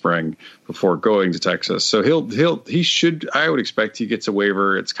in the spring before going to Texas. So he should, I would expect he gets a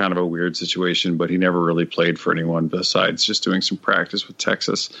waiver. It's kind of a weird situation, but he never really played for anyone besides just doing some practice with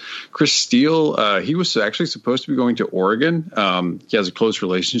Texas. Chris Steele, he was actually supposed to be going to Oregon. He has a close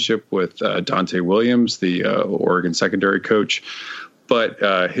relationship with Dante Williams, the Oregon secondary coach.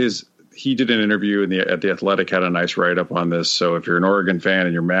 But he did an interview at the Athletic, had a nice write-up on this. So if you're an Oregon fan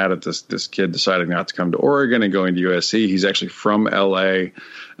and you're mad at this kid deciding not to come to Oregon and going to USC, he's actually from L.A.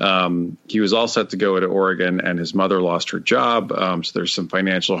 He was all set to go to Oregon, and his mother lost her job. So there's some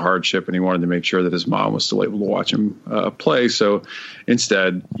financial hardship, and he wanted to make sure that his mom was still able to watch him play. So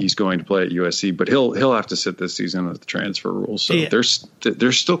instead, he's going to play at USC, but he'll have to sit this season with the transfer rules. So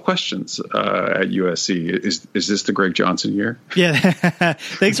there's still questions at USC. Is this the Greg Johnson year? Yeah.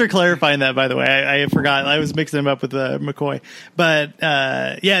 Thanks for clarifying that, by the way. I forgot. I was mixing him up with McCoy. But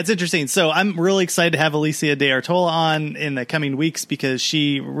it's interesting. So I'm really excited to have Alicia De Artola on in the coming weeks, because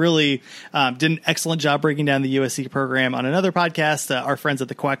she really did an excellent job breaking down the USC program on another podcast. Our friends at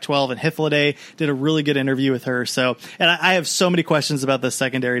the Quack 12 and Hifliday did a really good interview with her. So, and I have so many questions about the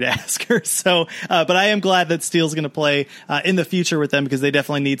secondary to ask her. So, but I am glad that Steele's going to play in the future with them, because they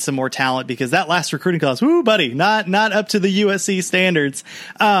definitely need some more talent, because that last recruiting class, woo, buddy, not up to the USC standards.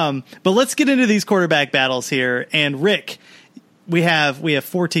 But let's get into these quarterback battles here. And Rick, we have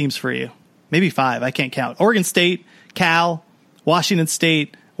 4 teams for you, maybe 5. I can't count. Oregon State, Cal, Washington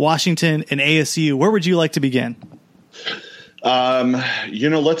State, Washington, and ASU. Where would you like to begin?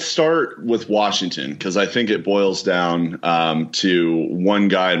 Let's start with Washington, because I think it boils down to one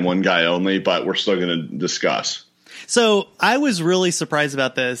guy and one guy only, but we're still going to discuss. So I was really surprised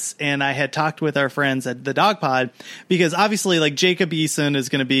about this, and I had talked with our friends at the Dog Pod, because obviously, like, Jacob Eason is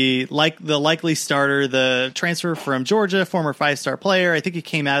going to be like the likely starter, the transfer from Georgia, former 5-star player. I think he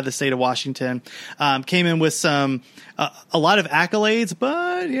came out of the state of Washington, came in with a lot of accolades,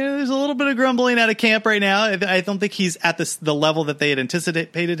 but there's a little bit of grumbling out of camp right now. I don't think he's at the level that they had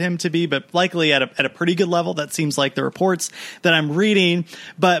anticipated him to be, but likely at a pretty good level. That seems like the reports that I'm reading.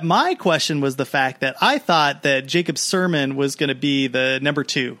 But my question was the fact that I thought that Jacob Sermon was going to be the number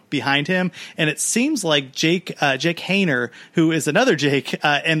 2 behind him, and it seems like Jake Haener, who is another Jake,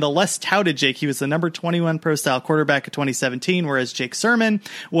 and the less touted Jake, he was the number 21 pro style quarterback of 2017, whereas Jake Sermon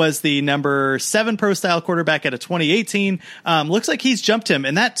was the number 7 pro style quarterback at a 2018. Looks like he's jumped him,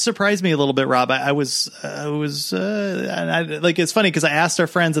 and that surprised me a little bit, Rob. It's funny because I asked our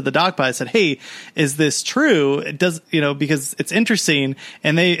friends at the Dog Pod, I said, "Hey, is this true? It does, because it's interesting."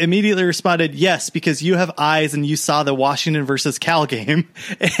 And they immediately responded, "Yes, because you have eyes and you saw the Washington versus Cal game."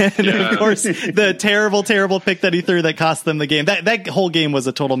 And of course, the terrible, terrible pick that he threw that cost them the game. That whole game was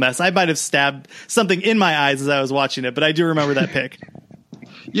a total mess. I might have stabbed something in my eyes as I was watching it, but I do remember that pick.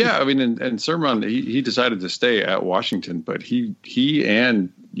 Yeah, I mean, and Sermon, he decided to stay at Washington, but he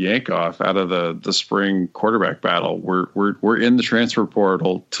and Yankoff out of the spring quarterback battle were in the transfer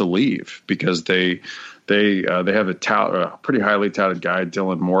portal to leave, because they have a pretty highly touted guy,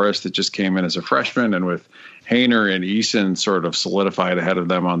 Dylan Morris, that just came in as a freshman, and with Haener and Eason sort of solidified ahead of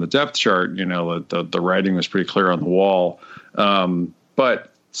them on the depth chart, the writing was pretty clear on the wall.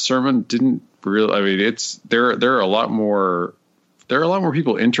 But Sermon didn't really. I mean, there are a lot more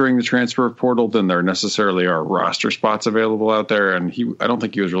people entering the transfer portal than there necessarily are roster spots available out there. And I don't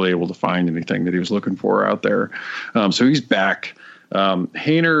think he was really able to find anything that he was looking for out there. So he's back.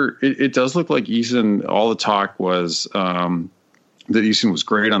 Haener, it does look like Eason, all the talk was that Eason was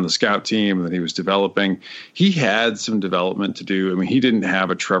great on the scout team and that he was developing. He had some development to do. I mean, he didn't have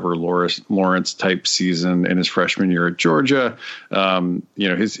a Trevor Lawrence type season in his freshman year at Georgia. His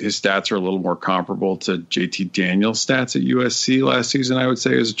stats are a little more comparable to JT Daniels' stats at USC last season, I would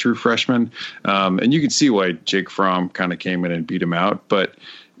say, as a true freshman. And you can see why Jake Fromm kind of came in and beat him out, but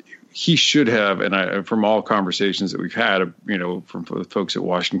he should have, and from all conversations that we've had, from folks at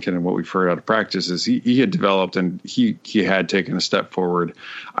Washington and what we've heard out of practice, is he had developed and he had taken a step forward.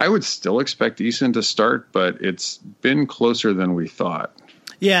 I would still expect Eason to start, but it's been closer than we thought.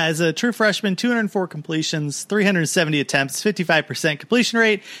 Yeah, as a true freshman, 204 completions, 370 attempts, 55% completion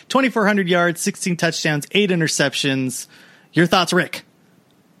rate, 2,400 yards, 16 touchdowns, 8 interceptions. Your thoughts, Rick?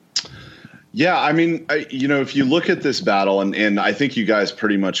 Yeah, I mean, if you look at this battle, and I think you guys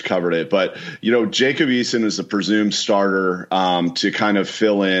pretty much covered it, but, Jacob Eason is the presumed starter to kind of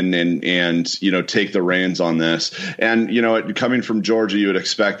fill in and take the reins on this. And, coming from Georgia, you would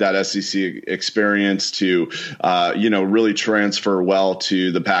expect that SEC experience to, really transfer well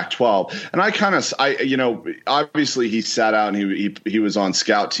to the Pac-12. And obviously he sat out and he was on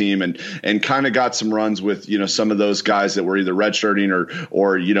scout team and kind of got some runs with, some of those guys that were either redshirting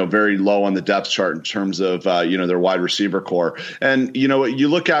or very low on the depth chart in terms of their wide receiver core. And you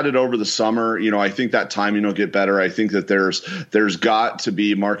look at it over the summer, I think that timing will get better. I think that there's got to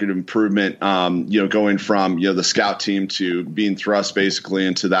be market improvement going from the scout team to being thrust basically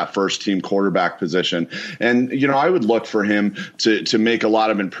into that first team quarterback position. And I would look for him to make a lot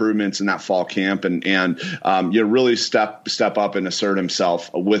of improvements in that fall camp and really step up and assert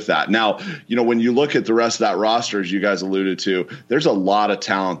himself with that. Now, when you look at the rest of that roster, as you guys alluded to, there's a lot of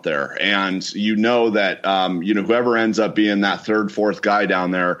talent there. And that, whoever ends up being that third, fourth guy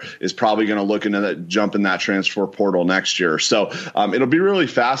down there is probably going to look into that, jump in that transfer portal next year. So it'll be really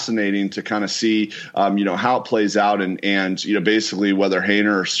fascinating to kind of see, how it plays out and basically whether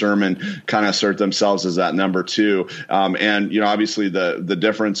Haener or Sermon kind of assert themselves as that number two. Obviously the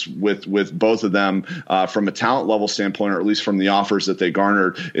difference with both of them from a talent level standpoint, or at least from the offers that they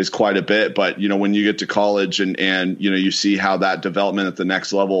garnered, is quite a bit. But, when you get to college and you see how that development at the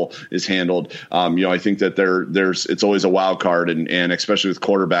next level is handled, I think that it's always a wild card, and especially with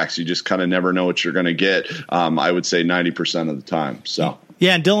quarterbacks, you just kind of never know what you're going to get. I would say 90% of the time. So.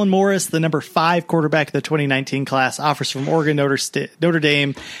 Yeah, and Dylan Morris, the number 5 quarterback of the 2019 class, offers from Oregon, Notre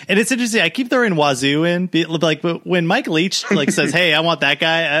Dame. And it's interesting. I keep throwing Wazoo in. But when Mike Leach says, "Hey, I want that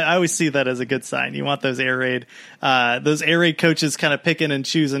guy," I always see that as a good sign. You want those air raid coaches kind of picking and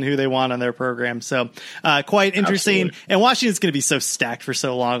choosing who they want on their program. So quite interesting. Absolutely. And Washington's going to be so stacked for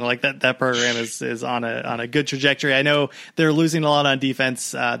so long. Like that program is on a good trajectory. I know they're losing a lot on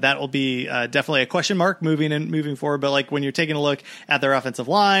defense. That will be definitely a question mark moving forward. But when you're taking a look at their offensive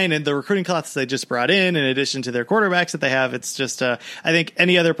line and the recruiting classes they just brought in addition to their quarterbacks that they have, it's just I think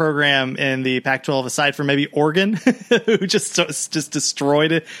any other program in the Pac-12 aside from maybe Oregon who just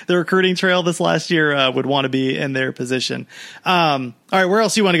destroyed the recruiting trail this last year would want to be in their position. All right, where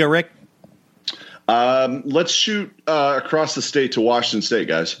else do you want to go, Rick? Let's shoot across the state to Washington State,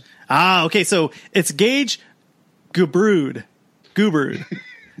 guys. Okay, so it's Gage Gubrud,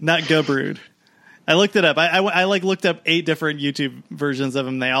 not Gubrud. I looked it up. I looked up 8 different YouTube versions of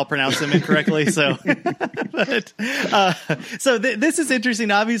them. They all pronounce them incorrectly. So, this is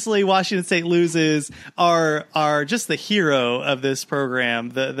interesting. Obviously, Washington State loses are just the hero of this program,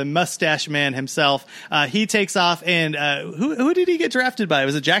 the mustache man himself. He takes off, and who did he get drafted by?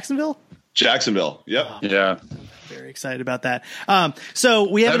 Was it Jacksonville? Jacksonville. Yep. Yeah. Very excited about that. So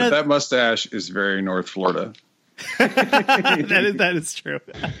we have that mustache is very North Florida. that is true.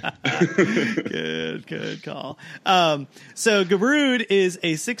 Good call. So Gubrud is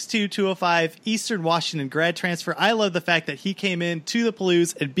a 6'2", 205 Eastern Washington grad transfer. I love the fact that he came in to the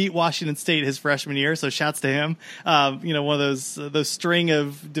Palouse and beat Washington State his freshman year. So shouts to him. One of those string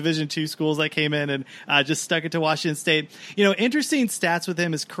of Division II schools that came in and just stuck it to Washington State. Interesting stats with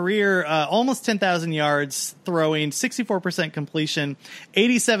him. His career, almost 10,000 yards throwing, 64% completion,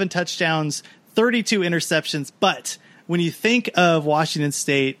 87 touchdowns, 32 interceptions. But when you think of Washington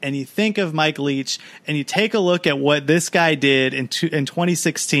State and you think of Mike Leach and you take a look at what this guy did in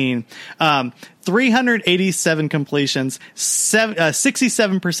 2016, 387 completions,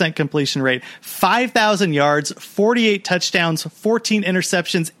 67% completion rate, 5,000 yards, 48 touchdowns, 14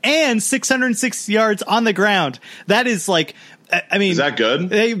 interceptions, and 606 yards on the ground. That is is that good?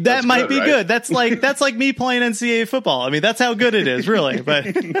 That might be good. That's like me playing NCAA football. That's how good it is, really. But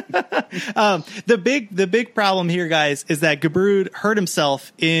the big problem here, guys, is that Gubrud hurt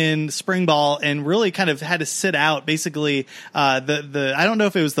himself in spring ball and really kind of had to sit out. Basically, I don't know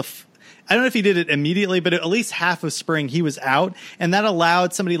if it was I don't know if he did it immediately, but at least half of spring he was out, and that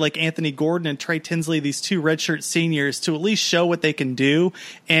allowed somebody like Anthony Gordon and Trey Tinsley, these 2 redshirt seniors, to at least show what they can do.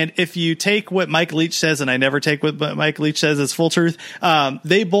 And if you take what Mike Leach says, and I never take what Mike Leach says as full truth,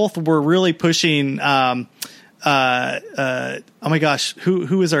 they both were really pushing. Oh my gosh,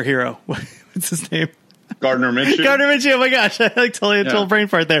 who is our hero? What's his name? Gardner Minshew. Gardner Minshew. Oh my gosh, I total brain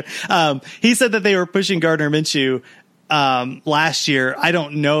fart there. He said that they were pushing Gardner Minshew last year. I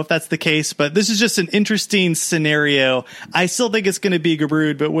don't know if that's the case, but this is just an interesting scenario. I still think it's going to be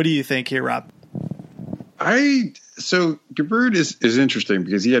Gubrud, but what do you think here, Rob? So Gubrud is interesting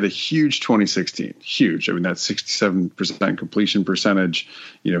because he had a huge 2016, huge. That's 67% completion percentage,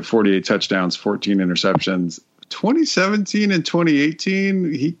 48 touchdowns, 14 interceptions, 2017 and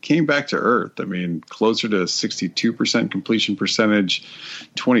 2018, he came back to earth. I mean, closer to 62% completion percentage,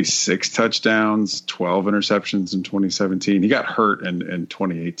 26 touchdowns, 12 interceptions in 2017. He got hurt in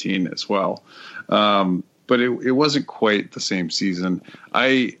 2018 as well. But it wasn't quite the same season.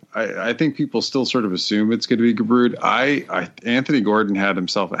 I think people still sort of assume it's going to be Giroud. Anthony Gordon had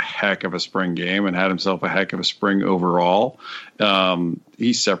himself a heck of a spring game and had himself a heck of a spring overall.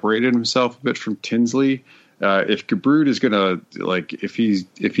 He separated himself a bit from Tinsley. If Giroud is going to, if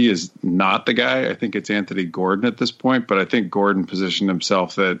he is not the guy, I think it's Anthony Gordon at this point. But I think Gordon positioned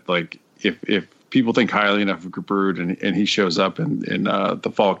himself that if people think highly enough of Giroud and he shows up in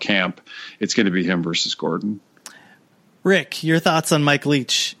the fall camp, it's going to be him versus Gordon. Rick, your thoughts on Mike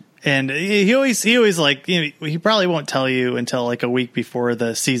Leach? And he always he probably won't tell you until a week before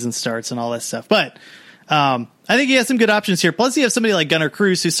the season starts and all that stuff. But I think he has some good options here. Plus, you have somebody like Gunnar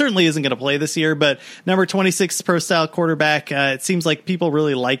Cruz, who certainly isn't going to play this year, but number 26 pro-style quarterback. It seems like people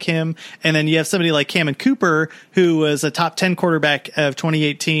really like him. And then you have somebody like Cameron Cooper, who was a top 10 quarterback of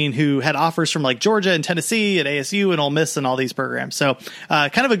 2018, who had offers from Georgia and Tennessee and ASU and Ole Miss and all these programs. So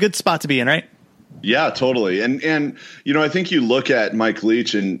kind of a good spot to be in, right? Yeah, totally. And I think you look at Mike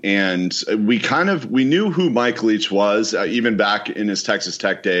Leach and we knew who Mike Leach was even back in his Texas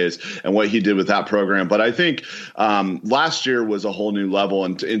Tech days and what he did with that program. But I think last year was a whole new level.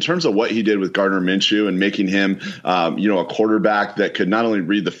 And in terms of what he did with Gardner Minshew and making him, a quarterback that could not only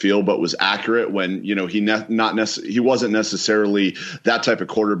read the field, but was accurate when, he wasn't necessarily that type of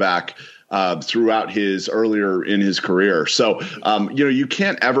quarterback throughout earlier in his career. So, you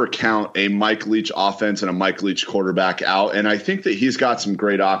can't ever count a Mike Leach offense and a Mike Leach quarterback out. And I think that he's got some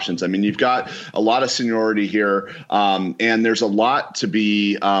great options. I mean, you've got a lot of seniority here, and there's a lot to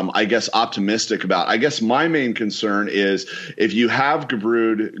be, optimistic about. I guess my main concern is if you have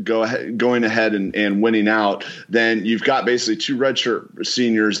Giroud going ahead and winning out, then you've got basically two redshirt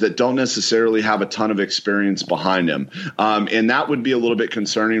seniors that don't necessarily have a ton of experience behind him. And that would be a little bit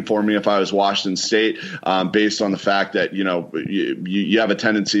concerning for me if I was Washington State, based on the fact that you have a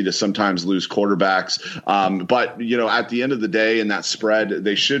tendency to sometimes lose quarterbacks. But at the end of the day, in that spread,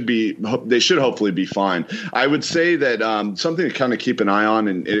 they should hopefully be fine. I would say that something to kind of keep an eye on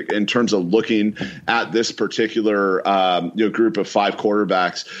in terms of looking at this particular group of five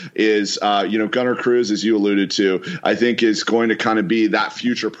quarterbacks is Gunnar Cruz, as you alluded to, I think is going to kind of be that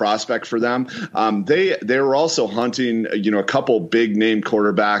future prospect for them. They were also hunting a couple big name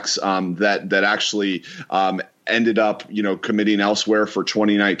quarterbacks that actually ended up, committing elsewhere for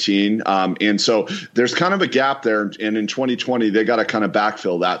 2019. And so there's kind of a gap there. And in 2020, they got to kind of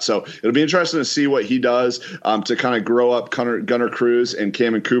backfill that. So it'll be interesting to see what he does to kind of grow up Gunnar Cruz and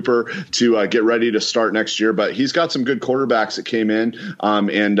Cameron Cooper to get ready to start next year. But he's got some good quarterbacks that came in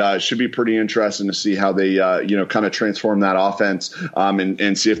and should be pretty interesting to see how they, kind of transform that offense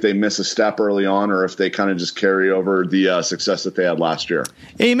and see if they miss a step early on or if they kind of just carry over the success that they had last year.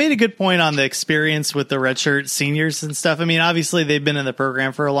 Yeah, you made a good point on the experience with the redshirt seniors and stuff. I mean, obviously they've been in the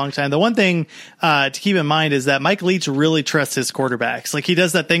program for a long time. The one thing to keep in mind is that Mike Leach really trusts his quarterbacks. He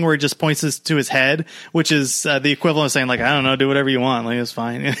does that thing where he just points to his head, which is the equivalent of saying I don't know, do whatever you want. It's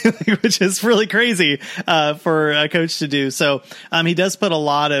fine, which is really crazy for a coach to do. So he does put a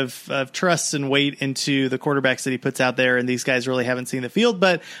lot of trust and weight into the quarterbacks that he puts out there. And these guys really haven't seen the field,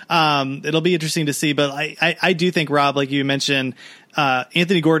 but it'll be interesting to see. But I do think, Rob, like you mentioned,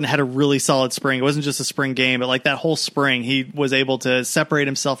 Anthony Gordon had a really solid spring. It wasn't just a spring game, but that whole spring, he was able to separate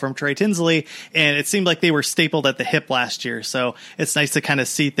himself from Trey Tinsley, and it seemed like they were stapled at the hip last year. So it's nice to kind of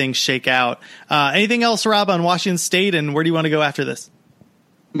see things shake out. Anything else, Rob, on Washington State, and where do you want to go after this?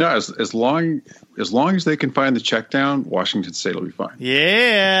 No, as long as they can find the check down, Washington State will be fine.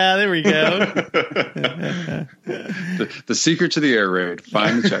 Yeah, there we go. the secret to the air raid: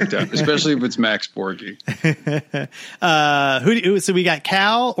 find the check down, especially if it's Max Borghi. So we got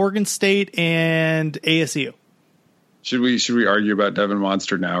Cal, Oregon State, and ASU. Should we argue about Devin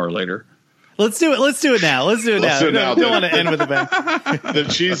Monster now or later? Let's do it. Let's do it now. Don't want to end with a bang. The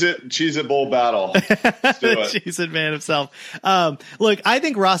Cheez-It Bowl battle. Let's do it. Cheez-It man himself. Look, I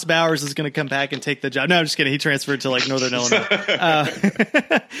think Ross Bowers is going to come back and take the job. No, I'm just kidding. He transferred to Northern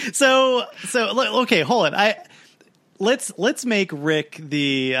Illinois. So look, okay, hold on. Let's make Rick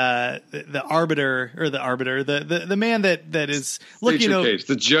the arbiter or the man that is looking case,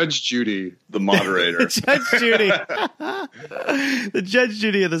 the Judge Judy, the moderator, Judge Judy, the Judge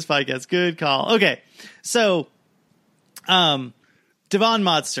Judy of this podcast. Good call. Okay, so Devon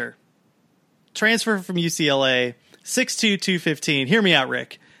Modster, transfer from UCLA, 6'2", 215. Hear me out,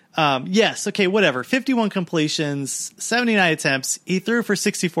 Rick. Yes. Okay. Whatever. 51 completions, 79 attempts. He threw for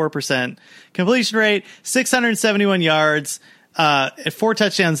 64% completion rate, 671 yards, 4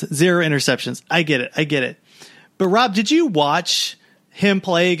 touchdowns, 0 interceptions. I get it. But Rob, did you watch him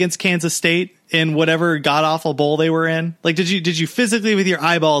play against Kansas State in whatever god awful bowl they were in? Like, did you physically with your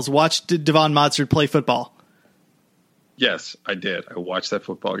eyeballs watch Devon Modstard play football? Yes, I did. I watched that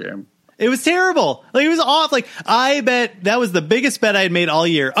football game. It was terrible. Like, it was off. Like, I bet that was the biggest bet I had made all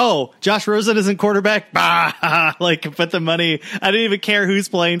year. Oh, Josh Rosen isn't quarterback. Bah! Like, put the money. I didn't even care who's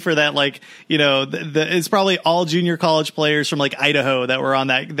playing for that. Like, you know, it's probably all junior college players from like Idaho that were on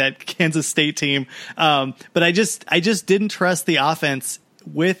that Kansas State team. But I just didn't trust the offense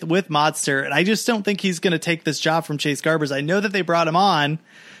with Modster, and I just don't think he's going to take this job from Chase Garbers. I know that they brought him on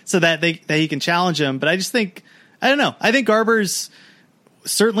so that he can challenge him, but I just think, I don't know. I think Garbers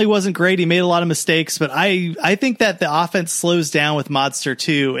certainly wasn't great. He made a lot of mistakes, but I think that the offense slows down with Modster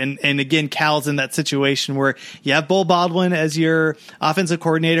too. And again, Cal's in that situation where you have Bull Baldwin as your offensive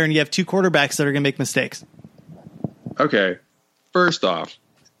coordinator and you have 2 quarterbacks that are going to make mistakes. Okay. First off,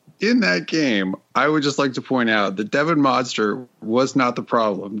 in that game, I would just like to point out that Devon Modster was not the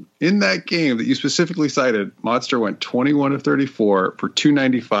problem. In that game that you specifically cited, Modster went 21 of 34 for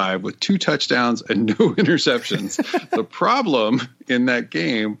 295 with 2 touchdowns and no interceptions. The problem in that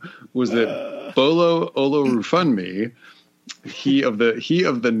game was that Bolo Olufunmi, he of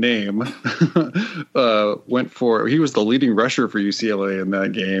the name, went for, he was the leading rusher for UCLA in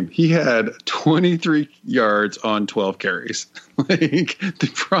that game. He had 23 yards on 12 carries. Like,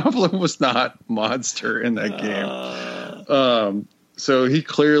 the problem was not Modster in that game. So he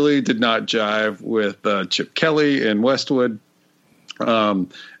clearly did not jive with Chip Kelly in Westwood,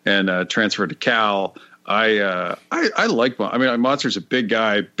 and transferred to Cal. I like, I mean, Modster's a big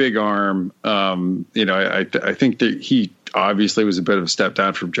guy, big arm. I think that he obviously was a bit of a step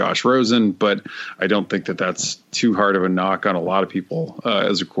down from Josh Rosen, but I don't think that that's too hard of a knock on a lot of people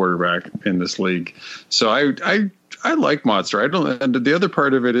as a quarterback in this league. So I like Modster. I don't, and the other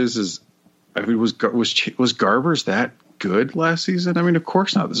part of it is I mean, was Garbers that good last season? I mean, of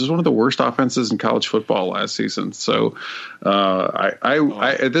course not. This is one of the worst offenses in college football last season. So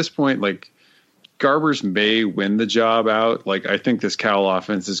I at this point, like, Garbers may win the job out. Like, I think this Cal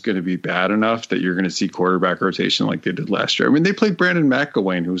offense is going to be bad enough that you're going to see quarterback rotation like they did last year. I mean, they played Brandon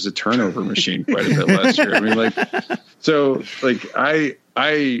McElwain, who was a turnover machine quite a bit last year. I mean, like, so like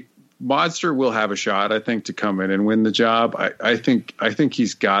Modster will have a shot, I think, to come in and win the job. I think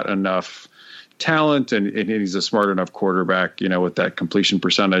he's got enough talent and he's a smart enough quarterback, you know, with that completion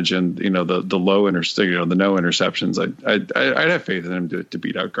percentage and, you know, the low the no interceptions. I'd have faith in him to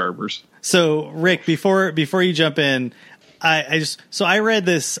beat out Garbers. So Rick, before you jump in, I read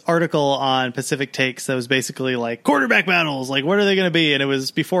this article on Pacific Takes that was basically like quarterback battles, like what are they going to be? And it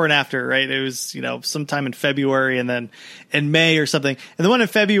was before and after, right? It was, you know, sometime in February and then in May or something. And the one in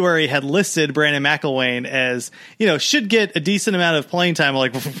February had listed Brandon McElwain as, you know, should get a decent amount of playing time.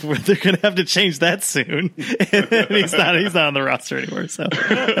 Like, they're going to have to change that soon. And he's not on the roster anymore. So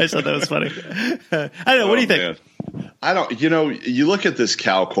I just thought that was funny. I don't know. What do you think? Man. I don't, you know, you look at this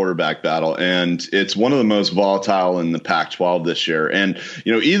Cal quarterback battle and it's one of the most volatile in the Pac-12 this year. And,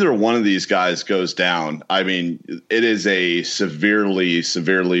 you know, either one of these guys goes down. I mean, it is a severely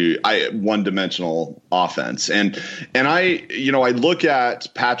one-dimensional offense. And I look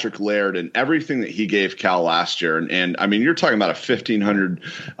at Patrick Laird and everything that he gave Cal last year. And I mean, you're talking about a 1,500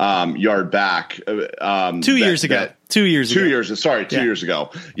 yard back. 2 years ago. 2 years ago. 2 years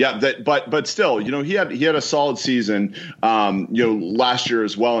ago. Yeah. But still, you know, he had a solid season, last year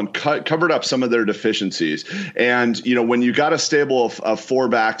as well, and covered up some of their deficiencies. And, you know, when you got a stable of 4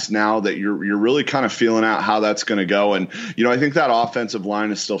 backs now that you're really kind of feeling out how that's going to go. And, you know, I think that offensive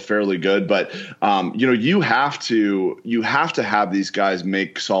line is still fairly good, but, you know, you have to have these guys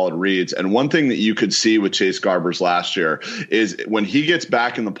make solid reads. And one thing that you could see with Chase Garbers last year is when he gets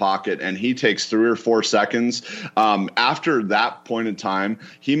back in the pocket and he takes 3 or 4 seconds, after that point in time,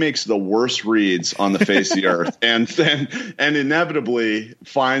 he makes the worst reads on the face of the earth, and inevitably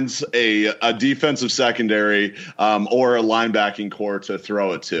finds a defensive secondary or a linebacking core to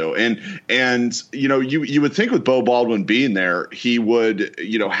throw it to. And you know, you would think with Bo Baldwin being there, he would,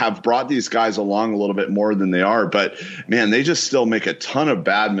 you know, have brought these guys along a little bit more than they are. But man, they just still make a ton of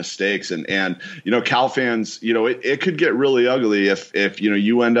bad mistakes. And you know, Cal fans, you know, it could get really ugly if you know,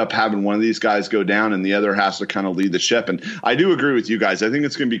 you end up having one of these guys go down and the other has to kind of lead lead the ship. And I do agree with you guys. I think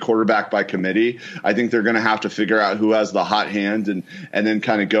it's going to be quarterback by committee. I think they're going to have to figure out who has the hot hand and then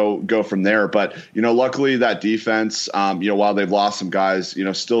kind of go from there. But, luckily that defense, while they've lost some guys,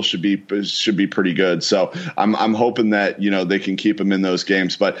 still should be pretty good. So I'm hoping that, they can keep them in those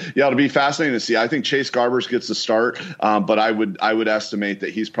games. But yeah, it'll be fascinating to see. I think Chase Garbers gets the start, but I would estimate that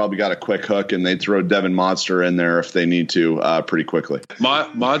he's probably got a quick hook, and they'd throw Devin Modster in there if they need to pretty quickly.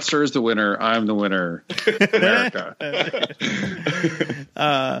 Modster is the winner. I'm the winner. America.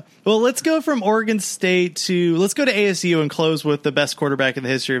 Well, let's go from Oregon State let's go to ASU and close with the best quarterback in the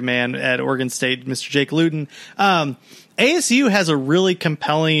history of man at Oregon State, Mr. Jake Luton. ASU has a really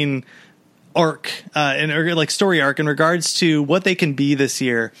compelling story arc in regards to what they can be this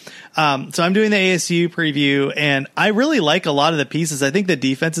year. So I'm doing the ASU preview, and I really like a lot of the pieces. I think the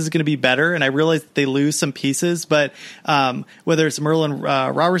defense is going to be better, and I realize they lose some pieces, but whether it's Merlin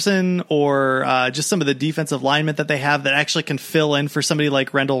Robertson or just some of the defensive linemen that they have that actually can fill in for somebody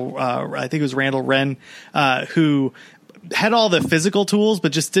like Randall, I think it was Randall Wren, who had all the physical tools,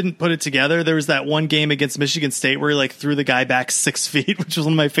 but just didn't put it together. There was that one game against Michigan State where he threw the guy back 6 feet, which was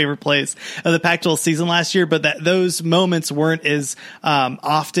one of my favorite plays of the Pac-12 season last year. But those moments weren't as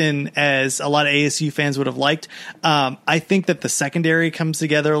often as a lot of ASU fans would have liked. I think that the secondary comes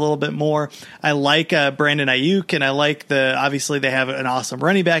together a little bit more. I like Brandon Ayuk, and I like obviously they have an awesome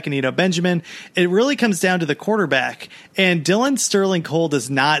running back in Eno Benjamin. It really comes down to the quarterback. And Dylan Sterling Cole does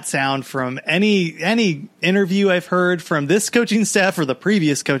not sound, from any interview I've heard from this coaching staff or the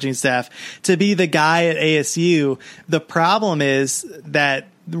previous coaching staff, to be the guy at ASU. The problem is that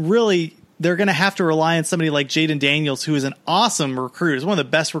really they're going to have to rely on somebody like Jaden Daniels, who is an awesome recruit. He's one of the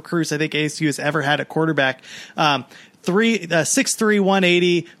best recruits I think ASU has ever had at quarterback. 6'3",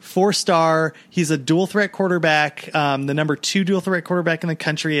 180, 4-star. He's a dual threat quarterback, the number 2 dual threat quarterback in the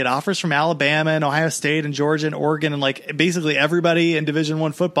country. It offers from Alabama and Ohio State and Georgia and Oregon and basically everybody in Division I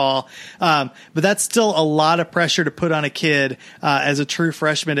football. But that's still a lot of pressure to put on a kid as a true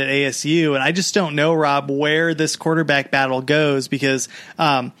freshman at ASU. And I just don't know, Rob, where this quarterback battle goes, because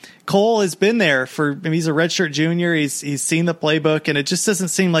Cole has been there he's a redshirt junior. He's seen the playbook, and it just doesn't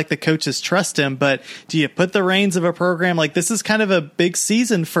seem like the coaches trust him. But do you put the reins of a program like this? Is kind of a big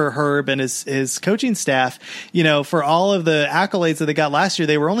season for Herb and his coaching staff. For all of the accolades that they got last year,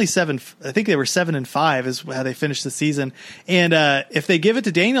 they were only 7. I think they were 7-5 is how they finished the season. And if they give it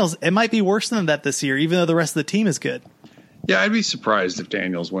to Daniels, it might be worse than that this year, even though the rest of the team is good. Yeah, I'd be surprised if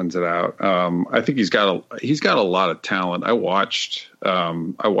Daniels wins it out. I think he's got a lot of talent. I watched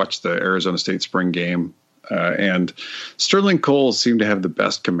the Arizona State spring game, and Sterling Cole seemed to have the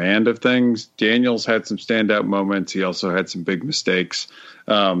best command of things. Daniels had some standout moments. He also had some big mistakes.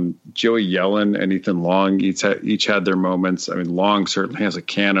 Joey Yellen and Ethan Long each had their moments. I mean, Long certainly has a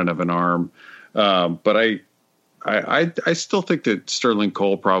cannon of an arm, but I still think that Sterling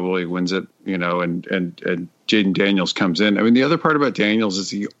Cole probably wins it, and Jaden Daniels comes in. I mean, the other part about Daniels is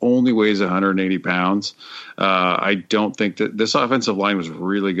he only weighs 180 pounds. I don't think that this offensive line was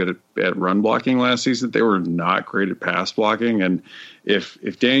really good at run blocking last season. They were not great at pass blocking. And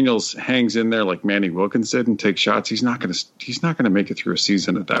if Daniels hangs in there like Manny Wilkins did and takes shots, he's not going to make it through a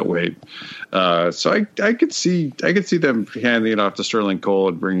season at that weight. So I could see them handing it off to Sterling Cole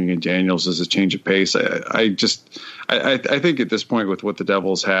and bringing in Daniels as a change of pace. I think at this point, with what the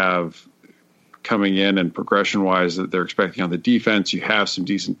Devils have coming in and progression wise that they're expecting on the defense, you have some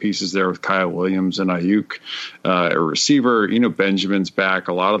decent pieces there with Kyle Williams and Ayuk, a receiver. Benjamin's back,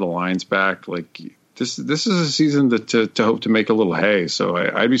 a lot of the lines back. This is a season to hope to make a little hay. So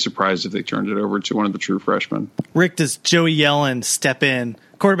I'd be surprised if they turned it over to one of the true freshmen. Rick, does Joey Yellen step in?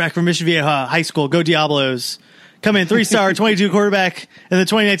 Quarterback from Mission Vieja High School, go Diablos. Come in, 3-star, 22 quarterback in the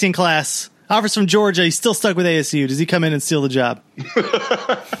 2019 class. Offers from Georgia. He's still stuck with ASU. Does he come in and steal the job?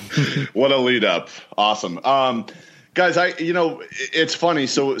 What a lead up. Awesome. Guys, it's funny.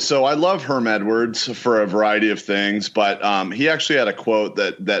 So I love Herm Edwards for a variety of things, but he actually had a quote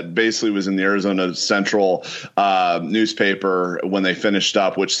that basically was in the Arizona Central newspaper when they finished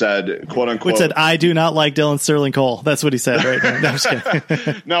up, which said, quote unquote, which said, "I do not like Dylan Sterling Cole." That's what he said, right? No, I'm just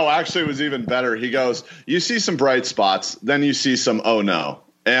kidding. No, actually, it was even better. He goes, "You see some bright spots, then you see some oh no."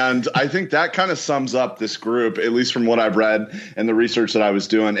 And I think that kind of sums up this group, at least from what I've read and the research that I was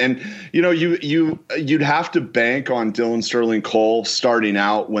doing. And, you'd have to bank on Dylan Sterling Cole starting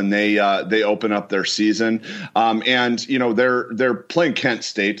out when they open up their season. And they're playing Kent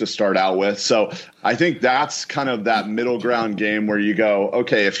State to start out with. So I think that's kind of that middle ground game where you go,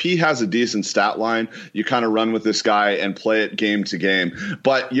 okay, if he has a decent stat line, you kind of run with this guy and play it game to game.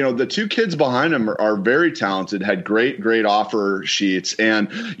 But, the two kids behind him are very talented, had great offer sheets. And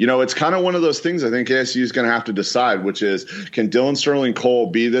it's kind of one of those things I think ASU is going to have to decide, which is, can Dylan Sterling Cole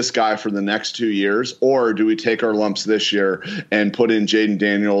be this guy for the next 2 years, or do we take our lumps this year and put in Jaden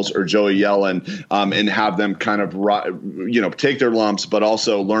Daniels or Joey Yellen and have them kind of, take their lumps, but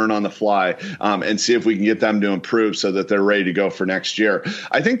also learn on the fly and see if we can get them to improve so that they're ready to go for next year.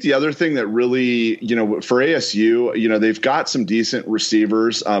 I think the other thing that really, for ASU, they've got some decent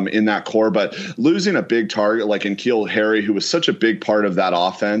receivers in that core, but losing a big target like N'Keal Harry, who was such a big part of that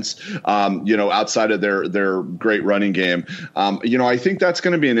offense, outside of their great running game, I think that's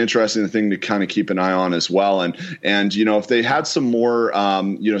going to be an interesting thing to kind of keep an eye on as well. And if they had some more,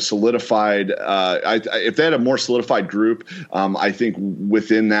 solidified, if they had a more solidified group, I think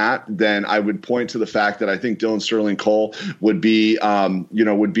within that, then I would point to the fact that I think Dylan Sterling Cole would be,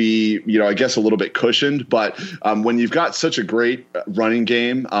 I guess a little bit cushioned. But when you've got such a great running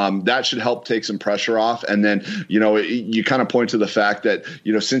game, that should help take some pressure off. And then, you kind of point to the fact that,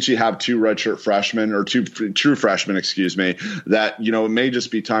 since you have two redshirt freshmen or two true freshmen, that, it may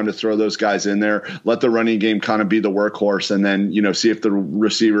just be time to throw those guys in there, let the running game kind of be the workhorse, and then, see if the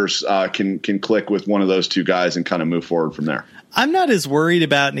receivers can click with one of those two guys and kind of move forward from there. I'm not as worried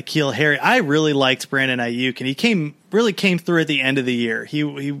about N'Keal Harry. I really liked Brandon Ayuk, and he came through at the end of the year.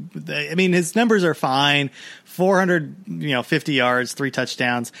 His numbers are fine, 450 yards, 3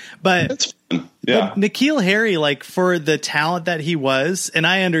 touchdowns, but that's fun. Yeah. But N'Keal Harry, for the talent that he was, and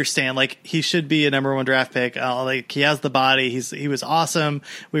I understand, he should be a number 1 draft pick. He has the body. He was awesome.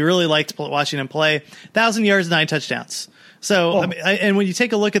 We really liked watching him play. 1,000 yards, 9 touchdowns. So, and when you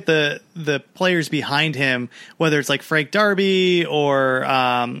take a look at the players behind him, whether it's like Frank Darby or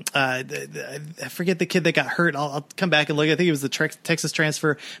I forget the kid that got hurt. I'll come back and look. I think it was the Texas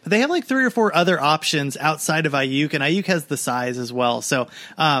transfer. But they have 3 or 4 other options outside of Ayuk, and Ayuk has the size as well. So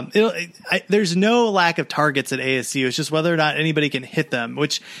there's no lack of targets at ASU. It's just whether or not anybody can hit them,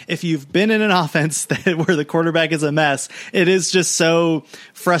 which if you've been in an offense where the quarterback is a mess, it is just so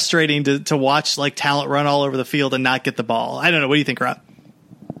frustrating to watch talent run all over the field and not get the ball. I don't know. What do you think, Rob?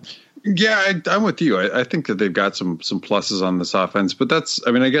 Yeah, I'm with you. I think that they've got some pluses on this offense, but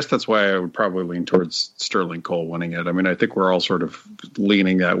I guess that's why I would probably lean towards Sterling Cole winning it. I think we're all sort of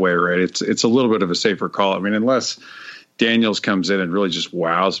leaning that way, right? It's a little bit of a safer call. Unless Daniels comes in and really just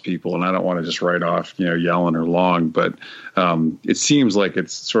wows people, and I don't want to just write off, Yellen or Long, but it seems like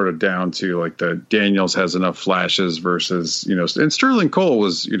it's sort of down to the Daniels has enough flashes versus, and Sterling Cole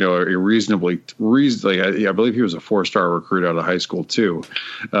was, a reasonably, I believe he was a 4-star recruit out of high school too.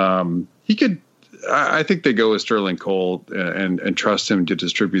 He could, I think they go with Sterling Cole and trust him to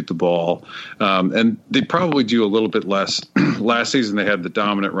distribute the ball. And they probably do a little bit less. Last season, they had the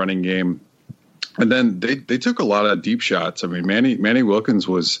dominant running game. And then they took a lot of deep shots. Manny Wilkins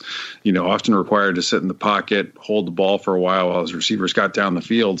was, often required to sit in the pocket, hold the ball for a while his receivers got down the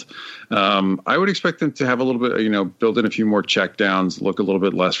field. I would expect them to have a little bit, build in a few more checkdowns, look a little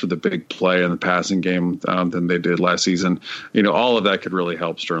bit less for the big play in the passing game than they did last season. All of that could really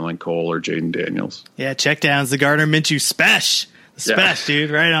help Sterling Cole or Jaden Daniels. Yeah, checkdowns, the Gardner Minshew special. Dude,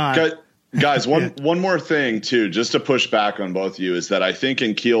 right on. Guys, one more thing too, just to push back on both of you, is that I think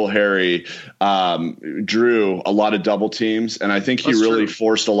N'Keal Harry drew a lot of double teams, and I think he really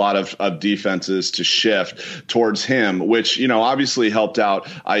forced a lot of defenses to shift towards him, which obviously helped out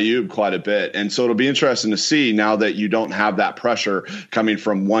Ayuk quite a bit. And so it'll be interesting to see now that you don't have that pressure coming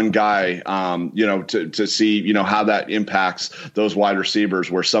from one guy, to see how that impacts those wide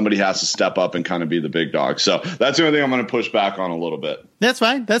receivers where somebody has to step up and kind of be the big dog. So that's the only thing I'm going to push back on a little bit. That's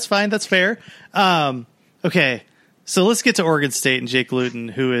fine. That's fair. Okay, so let's get to Oregon State and Jake Luton,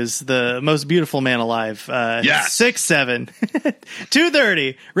 who is the most beautiful man alive. 6'7",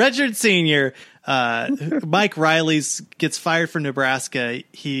 230, redshirt senior. Mike Riley's gets fired from Nebraska.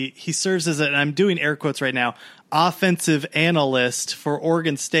 He serves as and I'm doing air quotes right now, offensive analyst for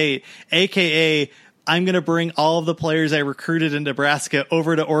Oregon State, aka I'm going to bring all of the players I recruited in Nebraska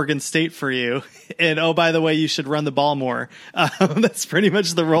over to Oregon State for you. And, oh, by the way, you should run the ball more. That's pretty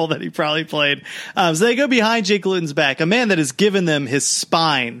much the role that he probably played. So they go behind Jake Luton's back, a man that has given them his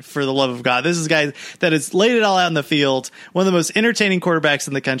spine, for the love of God. This is a guy that has laid it all out in the field, one of the most entertaining quarterbacks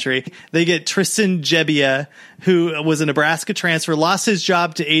in the country. They get Tristan Gebbia, who was a Nebraska transfer, lost his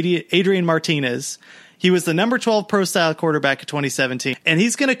job to Adrian Martinez. He was the number 12 pro-style quarterback in 2017, and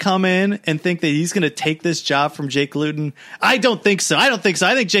he's going to come in and think that he's going to take this job from Jake Luton. I don't think so. I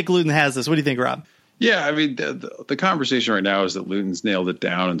think Jake Luton has this. What do you think, Rob? Yeah, I mean, the conversation right now is that Luton's nailed it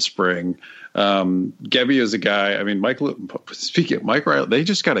down in spring. Gebbia is a guy. I mean, speaking of Mike Riley, they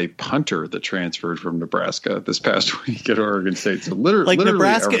just got a punter that transferred from Nebraska this past week at Oregon State. So literally,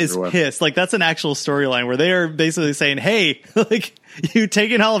 Nebraska is pissed. Like, that's an actual storyline where they are basically saying, "Hey, like, you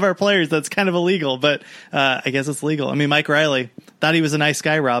taking all of our players. That's kind of illegal." But I guess it's legal. I mean, Mike Riley thought he was a nice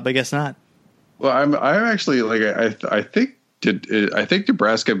guy, Rob. I guess not. Well, I'm actually like I think. I think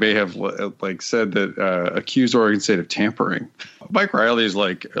Nebraska may have said that accused Oregon State of tampering. Mike Riley is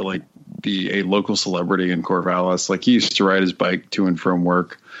like a local celebrity in Corvallis. Like, he used to ride his bike to and from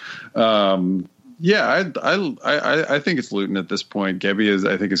work. Yeah, I think it's Luton at this point. Gebbia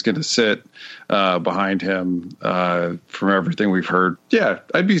I think is going to sit behind him from everything we've heard. Yeah,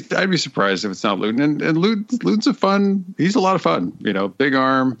 I'd be surprised if it's not Luton. And Luton's he's a lot of fun. You know, big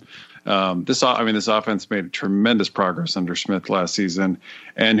arm. This offense made tremendous progress under Smith last season,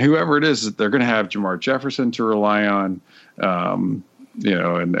 and whoever it is, they're going to have Jamar Jefferson to rely on, and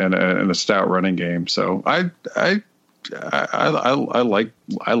a stout running game. So I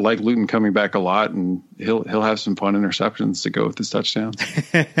like Luton coming back a lot, and he'll have some fun interceptions to go with his touchdowns.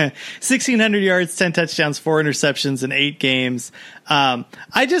 1,600 yards, 10 touchdowns, 4 interceptions in 8 games. I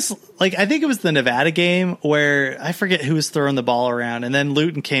think it was the Nevada game where I forget who was throwing the ball around, and then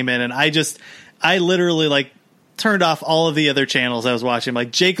Luton came in, and I literally turned off all of the other channels I was watching.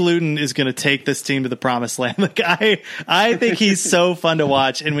 Like, Jake Luton is going to take this team to the promised land. Like, I think he's so fun to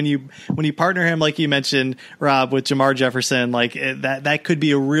watch. And when you partner him, like you mentioned, Rob, with Jamar Jefferson, like that could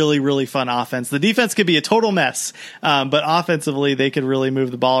be a really, really fun offense. The defense could be a total mess. But offensively, they could really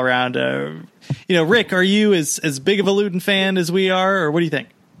move the ball around. Rick, are you as big of a Luton fan as we are, or what do you think?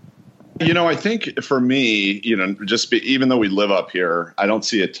 I think for me, even though we live up here, I don't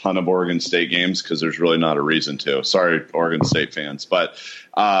see a ton of Oregon State games because there's really not a reason to. Sorry, Oregon State fans. But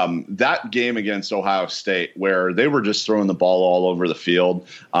that game against Ohio State, where they were just throwing the ball all over the field,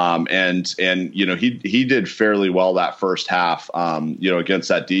 and he did fairly well that first half, against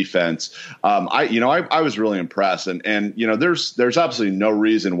that defense. I was really impressed, and there's absolutely no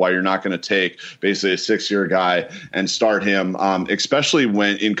reason why you're not going to take basically a 6-year guy and start him, especially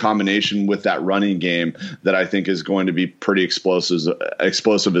when in combination with that running game that I think is going to be pretty explosive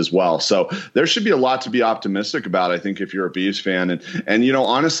as well. So there should be a lot to be optimistic about, I think, if you're a Beavs fan, and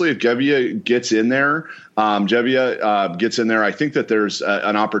honestly, if Gebbia gets in there, I think that there's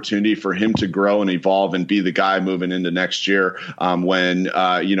an opportunity for him to grow and evolve and be the guy moving into next year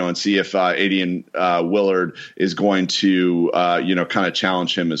and see if Adrian Willard is going to, kind of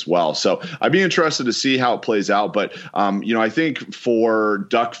challenge him as well. So I'd be interested to see how it plays out. But, I think for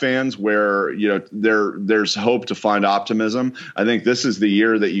Duck fans where, there's hope to find optimism, I think this is the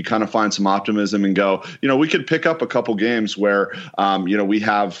year that you kind of find some optimism and go, we could pick up a couple games where, we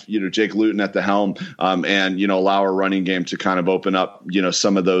have, Jake Luton at the helm, and allow our running game to kind of open up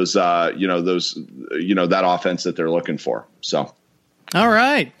some of those that offense that they're looking for. So, all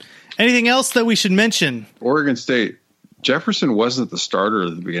right, anything else that we should mention? Oregon State, Jefferson wasn't the starter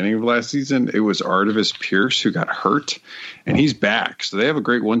at the beginning of last season. It was Artevis Pierce who got hurt, and he's back. So they have a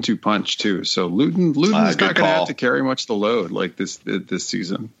great 1-2 punch too. So Luton's not going to have to carry much of the load like this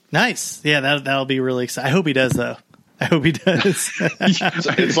season. Nice, yeah, that'll be really exciting. I hope he does though. I hope he does.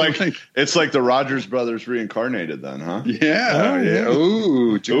 It's like the Rogers brothers reincarnated then, huh? Yeah. Yeah.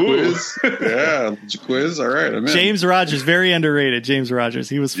 Ooh, Jaquiz. Yeah, Jaquiz. All right. I'm in. James Rogers, very underrated. James Rogers.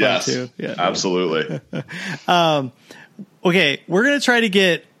 He was fun too. Yeah, absolutely. Okay, we're going to try to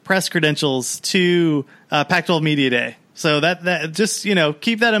get press credentials to Pac-12 Media Day. So that just,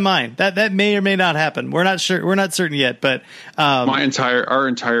 keep that in mind. That may or may not happen. We're not sure. We're not certain yet, but our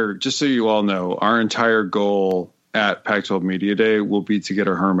entire, just so you all know, our entire goal at Pac-12 Media Day will be to get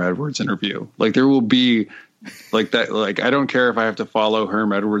a Herm Edwards interview. Like, there will be like that. Like, I don't care if I have to follow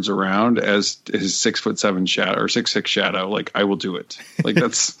Herm Edwards around as his 6'7" shadow or 6'6" shadow. Like, I will do it. Like,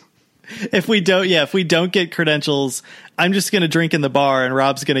 that's if we don't get credentials, I'm just going to drink in the bar and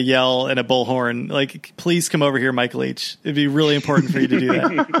Rob's going to yell in a bullhorn, like, please come over here, Mike Leach. It'd be really important for you to do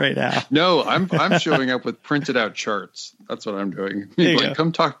that right now. No, I'm showing up with printed out charts. That's what I'm doing. Like,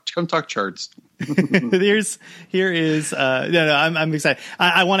 come talk charts. I'm excited.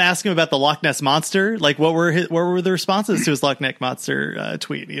 I want to ask him about the Loch Ness Monster. Like, what were the responses to his Loch Ness Monster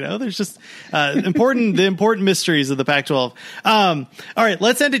tweet? There's just the important mysteries of the Pac-12. All right,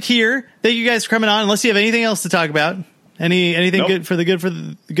 let's end it here. Thank you guys for coming on. Unless you have anything else to talk about. Anything good for the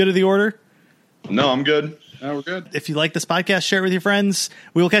good of the order? No, I'm good. No, we're good. If you like this podcast, share it with your friends.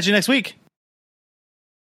 We will catch you next week.